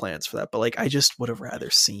ever in the plans for that, but like I just would have rather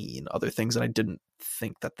seen other things, and I didn't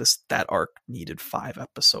think that that arc needed 5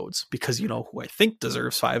 episodes, because you know who I think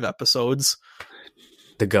deserves 5 episodes?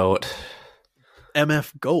 The GOAT.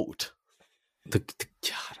 MF Goat. The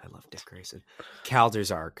God, I love Dick Grayson.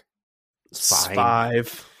 Kaldur's arc. 5.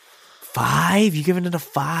 5? You giving it a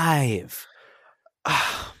 5?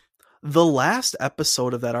 The last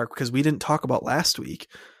episode of that arc, because we didn't talk about last week,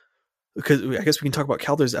 because I guess we can talk about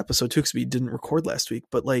Kaldur's episode too, because we didn't record last week,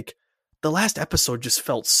 but like the last episode just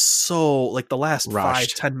felt so like the last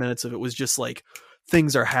rushed. 5-10 minutes of it was just like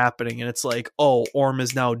things are happening, and it's like, oh, Orm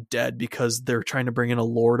is now dead because they're trying to bring in a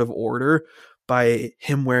Lord of Order by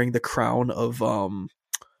him wearing the crown of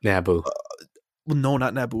Naboo. No,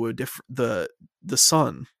 not Naboo, the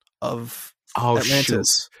son of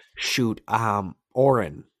Atlantis. Shoot.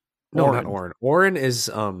 Orin. No, not Orin. Orin is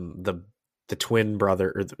the twin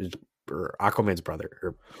brother or Aquaman's brother,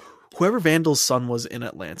 or whoever Vandal's son was in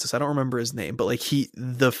Atlantis. I don't remember his name, but like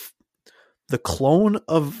the clone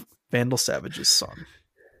of Vandal Savage's son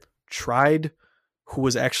tried, who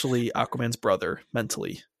was actually Aquaman's brother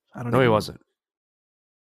mentally. I don't know. No, he wasn't.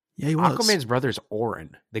 Yeah, he was. Aquaman's brother's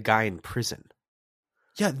Orin, the guy in prison.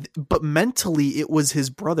 Yeah, but mentally it was his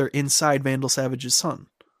brother inside Vandal Savage's son.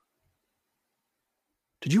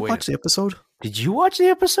 Did you watch the episode? Did you watch the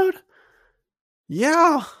episode?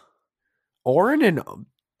 Yeah. Orin and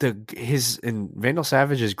Vandal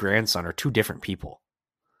Savage's grandson are two different people.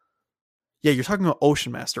 Yeah, you're talking about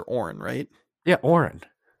Ocean Master Orin, right? Yeah, Orin.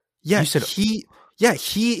 Yeah, he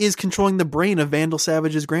is controlling the brain of Vandal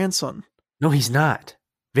Savage's grandson. No, he's not.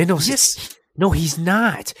 Yes. No, he's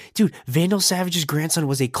not. Dude, Vandal Savage's grandson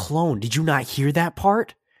was a clone. Did you not hear that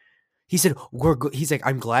part? He said, he's like,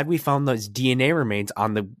 I'm glad we found those DNA remains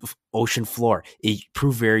on the ocean floor. It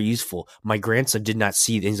proved very useful. My grandson did not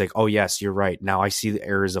see it. And he's like, oh, yes, you're right. Now I see the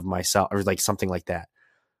errors of myself, or like something like that.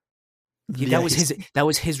 Yeah, that was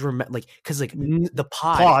his, like, because like the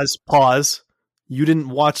pod. Pause. You didn't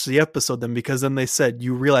watch the episode then, because then they said,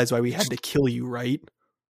 you realize why we had to kill you, right?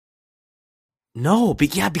 No,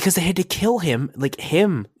 but yeah, because they had to kill him, like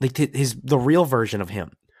the real version of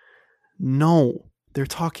him. No. They're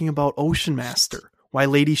talking about Ocean Master. Why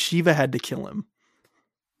Lady Shiva had to kill him.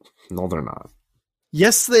 No, they're not.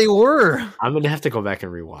 Yes, they were. I'm going to have to go back and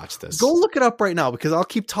rewatch this. Go look it up right now, because I'll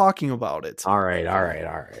keep talking about it. All right.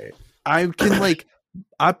 I can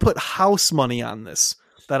I put house money on this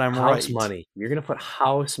that I'm right. House money. You're going to put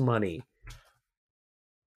house money.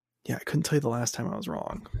 Yeah, I couldn't tell you the last time I was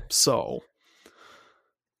wrong. So,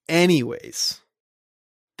 anyways,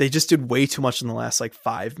 they just did way too much in the last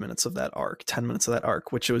 5 minutes of that arc, 10 minutes of that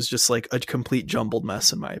arc, which was just a complete jumbled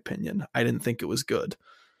mess in my opinion. I didn't think it was good.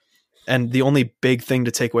 And the only big thing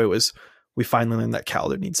to take away was we finally learned that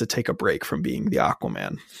Calder needs to take a break from being the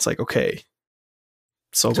Aquaman. It's okay.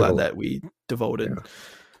 So glad that we devoted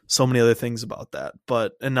so many other things about that.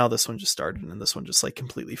 And now this one just started, and this one just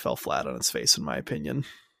completely fell flat on its face in my opinion.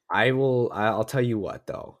 I'll tell you what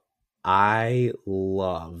though. I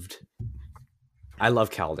love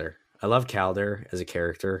Calder. I love Calder as a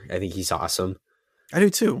character. I think he's awesome. I do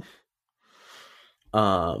too.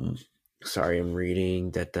 Sorry, I'm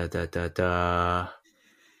reading.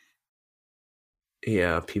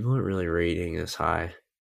 Yeah, people aren't really rating this high.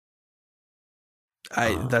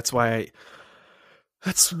 That's why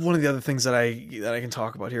that's one of the other things that I can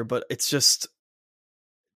talk about here, but it's just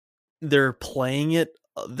they're playing it.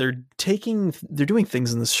 They're doing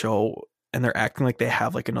things in this show, and they're acting like they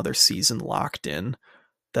have another season locked in,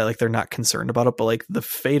 that they're not concerned about it. But the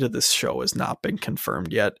fate of this show has not been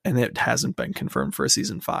confirmed yet, and it hasn't been confirmed for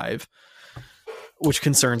season 5, which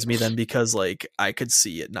concerns me then, because I could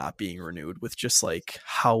see it not being renewed with just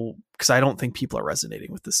how, because I don't think people are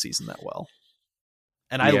resonating with this season that well.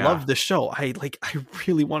 And I love the show. I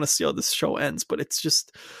really want to see how this show ends, but it's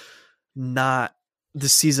just not.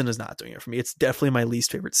 This season is not doing it for me. It's definitely my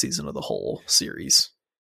least favorite season of the whole series.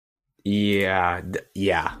 Yeah,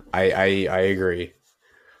 I agree.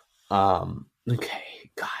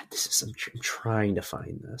 Okay, God, I'm trying to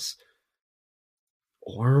find this.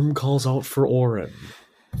 Orm calls out for Orin.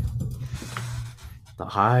 The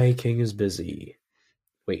High King is busy.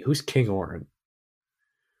 Wait, who's King Orin?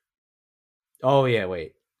 Oh yeah,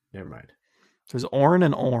 wait, never mind. There's Orin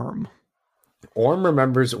and Orm. Orm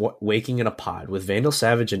remembers waking in a pod with Vandal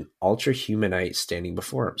Savage and Ultra Humanite standing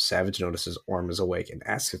before him. Savage notices Orm is awake and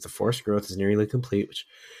asks if the forced growth is nearly complete, which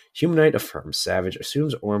Humanite affirms. Savage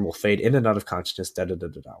assumes Orm will fade in and out of consciousness.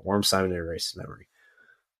 Orm Simon erases memory.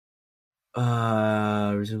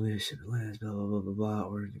 Resuming ship lands, blah blah blah blah blah.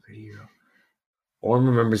 Orm the great hero. Orm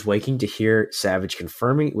remembers waking to hear Savage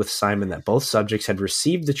confirming with Simon that both subjects had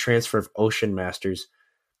received the transfer of Ocean Master's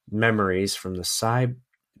memories from the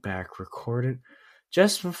back recorded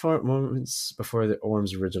just moments before the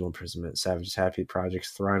Orm's original imprisonment. Savage is happy Project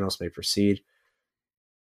Thrynos may proceed.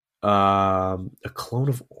 A clone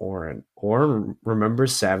of Orin. Orin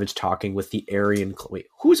remembers Savage talking with the Aryan. Wait,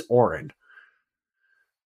 who's Orin?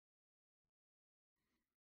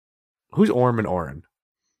 Who's Orm and Orin?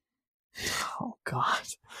 Oh God,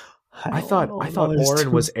 I thought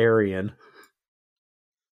Orin was Aryan.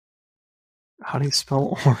 How do you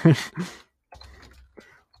spell Orin?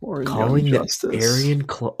 Calling the Aryan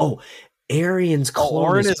clone. Oh, Aryan's clone.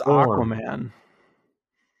 Orin is Aquaman.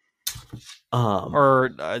 Or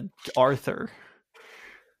Arthur.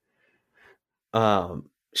 Orin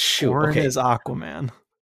is Aquaman,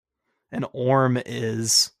 and Orm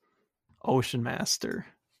is Ocean Master.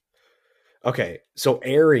 Okay, so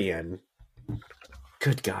Aryan.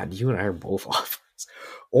 Good God, you and I are both off.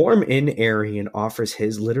 Orm in Aryan offers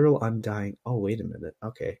his literal undying. Oh, wait a minute.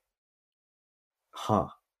 Okay. Huh.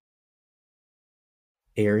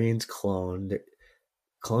 Aryan's clone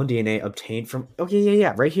DNA obtained from. Okay,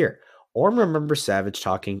 yeah, right here. Orm remembers Savage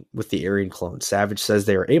talking with the Aryan clone. Savage says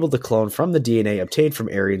they are able to clone from the DNA obtained from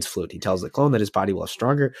Aryan's flute. He tells the clone that his body will have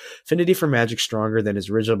stronger affinity for magic, stronger than his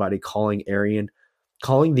original body, calling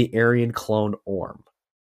the Aryan clone Orm.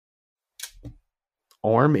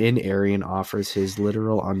 Orm in Aryan offers his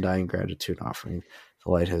literal undying gratitude, offering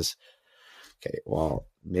the light his. Okay, well,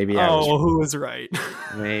 maybe I was. Oh, who was right?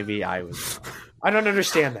 Maybe I was. I don't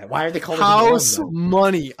understand that. Why are they calling House him Orm,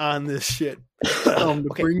 money on this shit?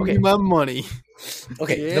 Bring me my money.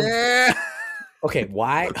 Okay. Yeah. Okay,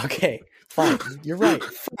 why? Okay, fine. You're right.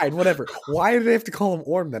 Fine, whatever. Why do they have to call him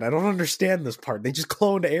Orm then? I don't understand this part. They just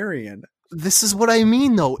cloned Aryan. This is what I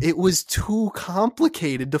mean, though. It was too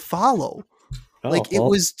complicated to follow. It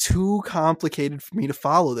was too complicated for me to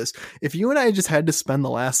follow this. If you and I just had to spend the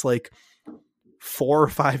last, 4 or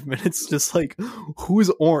 5 minutes just who's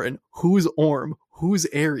Orin, who's Orm, who's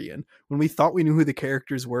Aryan, when we thought we knew who the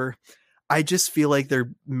characters were, I just feel like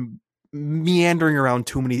they're meandering around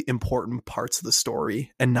too many important parts of the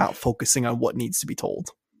story and not focusing on what needs to be told.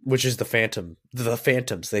 Which is the Phantom. The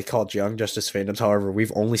Phantoms. They call it Young Justice Phantoms. However,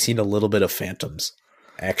 we've only seen a little bit of Phantoms,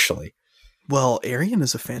 actually. Well, Aryan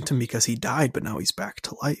is a Phantom because he died, but now he's back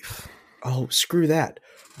to life. Oh, screw that.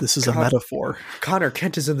 This is a metaphor. Connor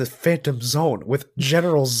Kent is in the Phantom Zone with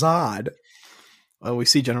General Zod. Well, we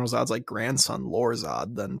see General Zod's grandson, Lor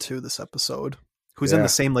Zod, then too, this episode. Who's in the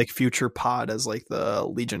same future pod as the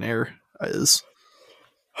Legionnaire is.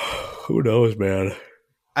 Who knows, man?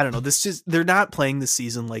 I don't know. They're not playing the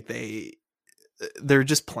season they're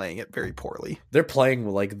just playing it very poorly. They're playing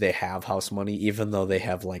like they have house money, even though they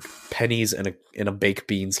have pennies in a baked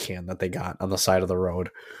beans can that they got on the side of the road.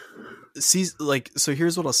 So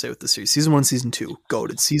here's what I'll say with the series: season 1, season 2,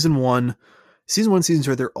 goated. Season 1, season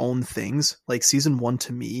 2 are their own things. Season 1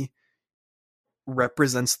 to me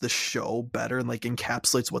represents the show better and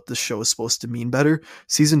encapsulates what the show is supposed to mean better.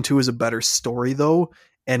 Season 2 is a better story though,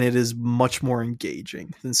 and it is much more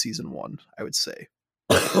engaging than season 1, I would say.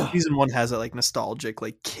 Season 1 has that nostalgic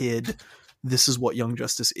kid, this is what Young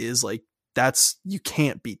Justice is. That's, you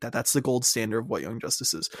can't beat that. That's the gold standard of what Young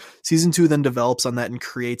Justice is. Season 2 then develops on that and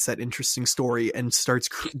creates that interesting story and starts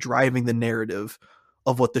driving the narrative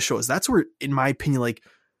of what the show is. That's where, in my opinion,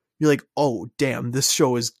 you're oh damn, this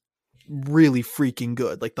show is really freaking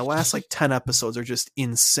good. The last 10 episodes are just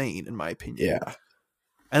insane in my opinion. Yeah.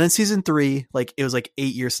 And then season 3, it was 8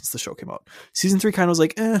 years since the show came out. Season 3 kind of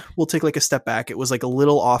was we'll take a step back. It was a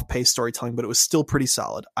little off pace storytelling, but it was still pretty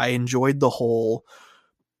solid. I enjoyed the whole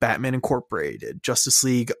Batman Incorporated, Justice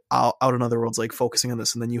League out in other worlds, focusing on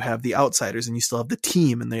this. And then you have the Outsiders and you still have the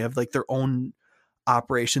team and they have their own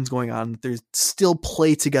operations going on. They still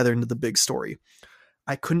play together into the big story.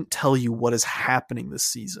 I couldn't tell you what is happening this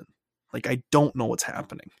season. I don't know what's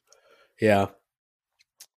happening. Yeah.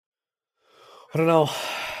 I don't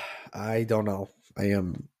know. I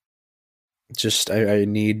am just, I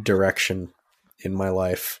need direction in my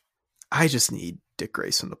life. I just need Dick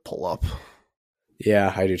Grayson to pull up.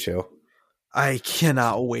 Yeah, I do too. I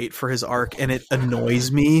cannot wait for his arc, and it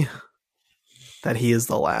annoys me that he is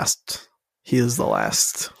the last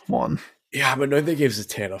one. Yeah, but no, they gave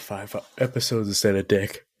Zatanna 5 episodes instead of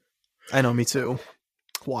Dick. I know, me too.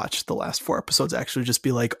 Watch the last 4 episodes actually just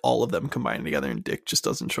be all of them combined together and Dick just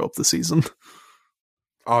doesn't show up this season.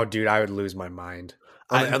 Oh, dude, I would lose my mind.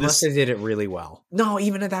 Unless they did it really well. No,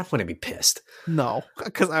 even at that point, I'd be pissed. No,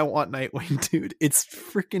 because I want Nightwing, dude. It's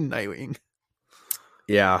freaking Nightwing.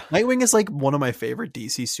 Yeah. Nightwing is one of my favorite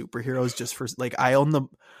DC superheroes just for I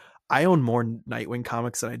own more Nightwing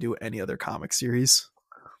comics than I do any other comic series.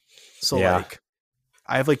 So yeah.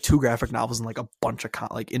 I have 2 graphic novels and a bunch of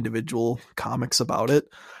individual comics about it.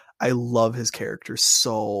 I love his character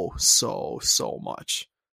so much.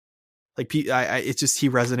 It's just, he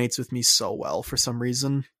resonates with me so well for some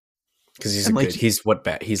reason. Because he's he's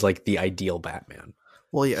the ideal Batman.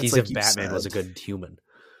 Well, yeah, he's if Batman was a good human.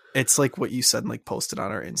 It's what you said and posted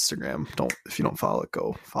on our Instagram. If you don't follow it,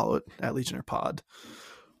 go follow it at Legionnaire Pod.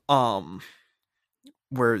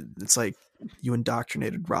 Where it's you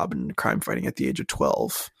indoctrinated Robin into crime fighting at the age of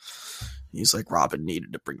 12. He's Robin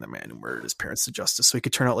needed to bring the man who murdered his parents to justice so he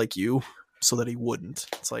could turn out like you, so that he wouldn't.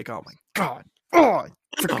 It's oh my god. Oh, I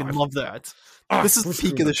freaking love that. This is the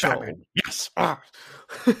peak of the show. Batman. Yes. And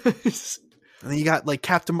then you got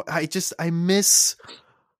Captain. I miss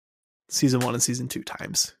season 1 and season 2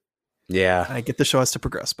 times. Yeah. And I get the show has to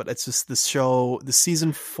progress, but it's just this show, the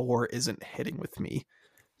season 4 isn't hitting with me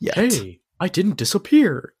yet. Hey, I didn't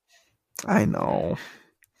disappear. I know.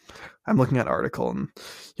 I'm looking at an article and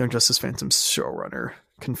Young Justice Phantom's showrunner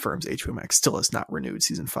confirms HBO Max still has not renewed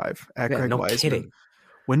season 5. No Wiseman. Kidding.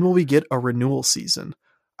 When will we get a renewal season?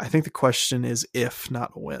 I think the question is if,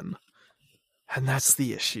 not when. And that's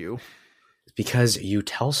the issue. Because you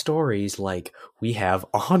tell stories like we have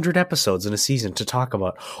 100 episodes in a season to talk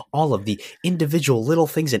about all of the individual little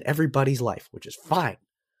things in everybody's life, which is fine.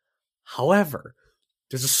 However,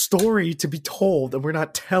 there's a story to be told and we're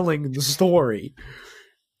not telling the story.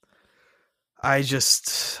 I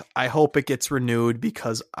hope it gets renewed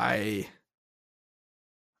because I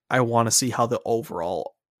want to see how the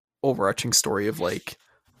overall overarching story of like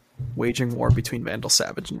waging war between Vandal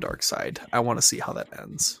Savage and Darkseid. I want to see how that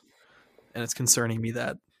ends. And it's concerning me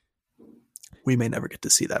that we may never get to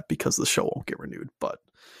see that because the show won't get renewed. But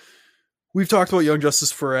we've talked about Young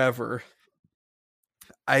Justice forever.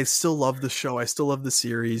 I still love the show. I still love the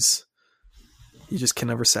series. You just can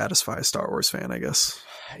never satisfy a Star Wars fan, I guess.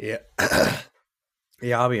 Yeah.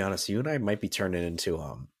 Yeah, I'll be honest. You and I might be turning into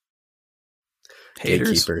Haters?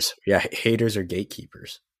 gatekeepers. Yeah, haters or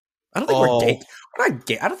gatekeepers. I don't think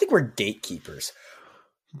I don't think we're gatekeepers.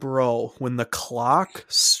 Bro, when the clock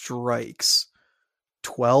strikes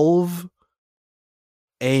 12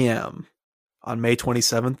 a.m. on May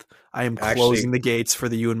 27th, I am closing the gates for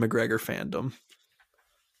the Ewan McGregor fandom.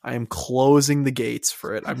 I am closing the gates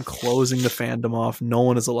for it. I'm closing the fandom off. No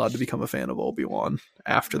one is allowed to become a fan of Obi-Wan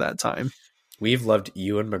after that time. We've loved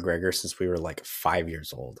Ewan McGregor since we were like 5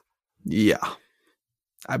 years old. Yeah.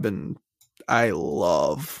 I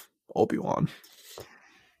love Obi-Wan.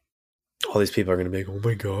 All these people are going to be like, oh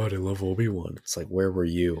my God, I love Obi-Wan. It's like, where were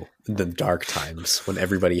you in the dark times when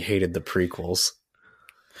everybody hated the prequels?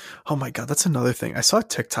 Oh my God, that's another thing. I saw a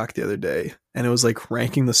TikTok the other day and it was like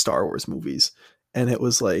ranking the Star Wars movies. And it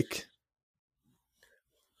was like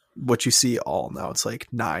what you see all now. It's like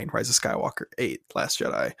 9, Rise of Skywalker, 8, Last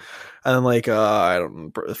Jedi. And then like, I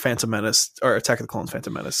don't know, Phantom Menace or Attack of the Clones,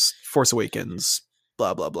 Phantom Menace, Force Awakens,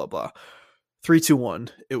 blah, blah, blah, blah. 3, 2, 1.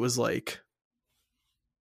 It was like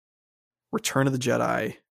Return of the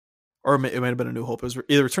Jedi, or it might have been A New Hope. It was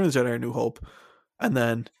either Return of the Jedi or A New Hope, and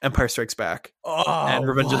then Empire Strikes Back and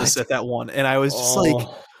Revenge of the Sith at one. And I was just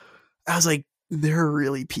like, there are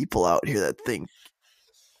really people out here that think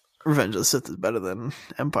Revenge of the Sith is better than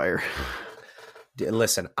Empire.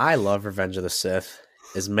 Listen, I love Revenge of the Sith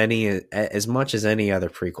as much as any other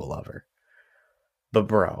prequel lover. But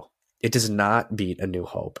bro, it does not beat A New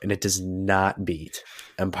Hope, and it does not beat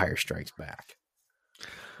Empire Strikes Back.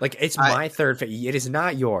 Like, it's my third favorite. It is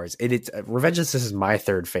not yours. It's Revenge of the Sith is my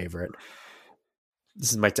third favorite.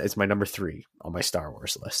 This is it's my number 3 on my Star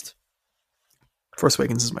Wars list. Force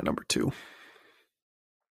Awakens is my number 2.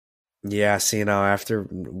 Yeah, see, after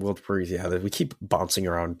we'll breathe. Yeah, we keep bouncing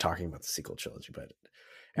around talking about the sequel trilogy, but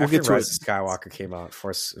after Rise of Skywalker came out,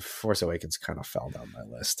 Force Awakens kind of fell down my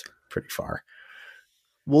list pretty far.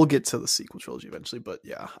 We'll get to the sequel trilogy eventually, but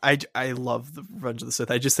yeah, I love the Revenge of the Sith.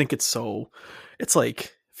 I just think it's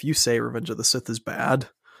like, if you say Revenge of the Sith is bad,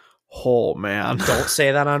 oh man. Don't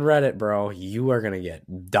say that on Reddit, bro. You are going to get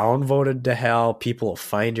downvoted to hell. People will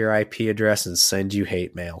find your IP address and send you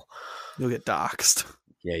hate mail. You'll get doxxed.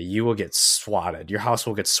 Yeah, you will get swatted. Your house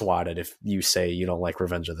will get swatted if you say you don't like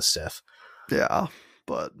Revenge of the Sith. Yeah,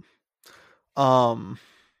 but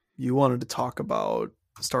you wanted to talk about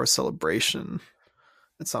Star Wars Celebration.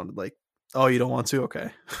 It sounded like, oh, you don't want to?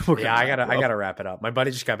 Okay. Yeah, I gotta wrap it up. My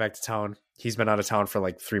buddy just got back to town. He's been out of town for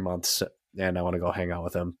like 3 months, and I want to go hang out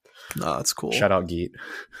with him. No, that's cool. Shout out Geet.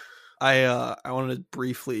 I wanted to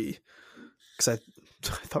briefly, because I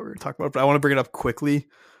thought we were going to talk about it, but I want to bring it up quickly.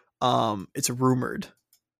 It's rumored,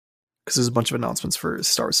 because there's a bunch of announcements for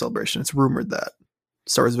Star Wars Celebration. It's rumored that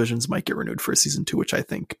Star Wars Visions might get renewed for season 2, which I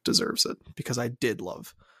think deserves it, because I did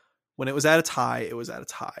love. When it was at its high, it was at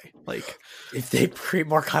its high. Like, if they create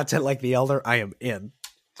more content like The Elder, I am in.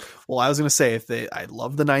 Well, I was going to say, I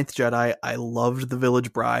loved The Ninth Jedi. I loved The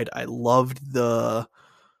Village Bride. I loved the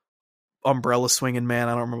Umbrella Swinging Man.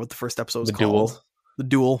 I don't remember what the first episode was called. The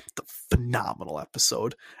Duel. The phenomenal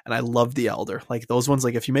episode. And I loved The Elder. Like, those ones,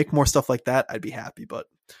 like, if you make more stuff like that, I'd be happy. But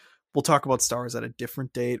we'll talk about Star Wars at a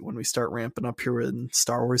different date when we start ramping up here in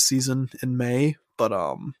Star Wars season in May.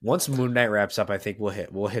 But once Moon Knight wraps up, I think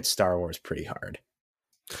we'll hit Star Wars pretty hard.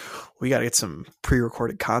 We got to get some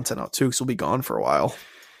pre-recorded content out too, because we'll be gone for a while.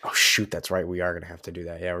 Oh shoot, that's right. We are going to have to do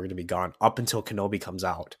that. Yeah, we're going to be gone up until Kenobi comes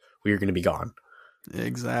out. We are going to be gone.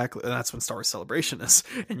 Exactly, and that's when Star Wars Celebration is.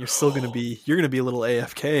 And you're still going to be a little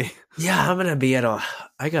AFK. Yeah, I'm going to be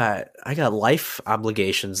I got life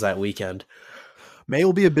obligations that weekend. May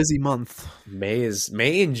will be a busy month. May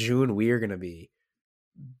and June. We are going to be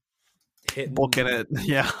booking it.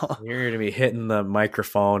 Yeah, we're going to be hitting the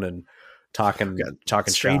microphone and talking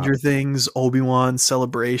Stranger Things, Obi-Wan,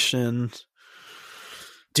 Celebration.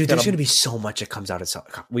 Dude, there's going to be so much that comes out.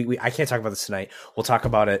 I can't talk about this tonight. We'll talk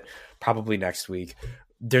about it probably next week.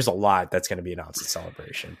 there's a lot that's going to be announced at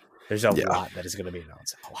Celebration. There's a lot that is going to be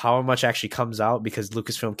announced. How much actually comes out because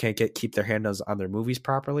Lucasfilm can't keep their hands on their movies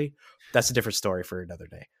properly, that's a different story for another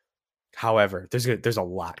day. However, there's a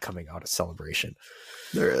lot coming out at Celebration.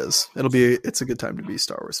 There is. It's a good time to be a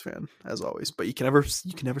Star Wars fan, as always. But you can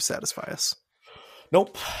never satisfy us.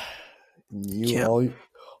 Nope.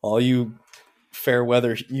 All you fair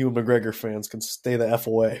weather Ewan McGregor fans can stay the F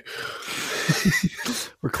away.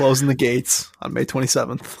 We're closing the gates on May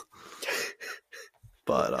 27th.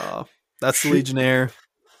 But that's the Legionnaire.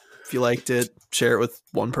 If you liked it, share it with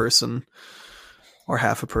one person or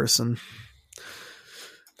half a person.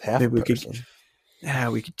 We could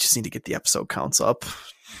just need to get the episode counts up.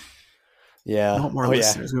 Yeah. We want more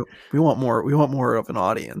listeners. Yeah. We want more of an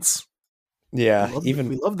audience. Yeah. We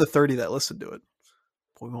love the 30 that listen to it.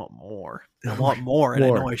 But we want more. I want more, and I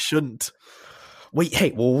know I shouldn't. Wait,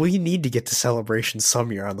 hey, well, we need to get to Celebration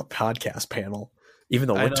some year on the podcast panel. Even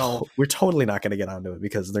though we're totally not going to get onto it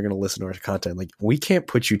because they're going to listen to our content. Like, we can't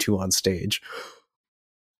put you two on stage.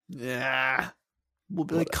 Yeah. We'll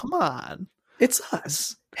be like, come on. It's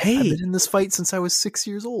us. Hey. I've been in this fight since I was 6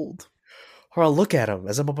 years old. Or I'll look at him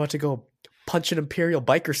as I'm about to go punch an Imperial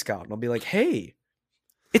biker scout, and I'll be like, hey,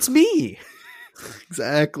 it's me.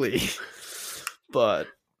 Exactly. But,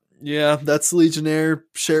 yeah, that's Legionnaire.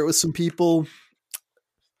 Share it with some people.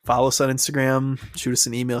 Follow us on Instagram. Shoot us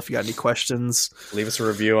an email if you got any questions. Leave us a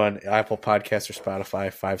review on Apple Podcasts or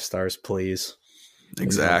Spotify. 5 stars, please.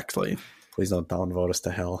 Exactly. Please don't downvote us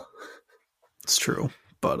to hell. It's true.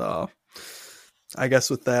 But I guess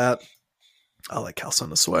with that, I'll let Cal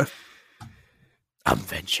send us away. I'm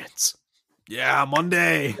vengeance. Yeah,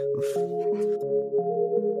 Monday.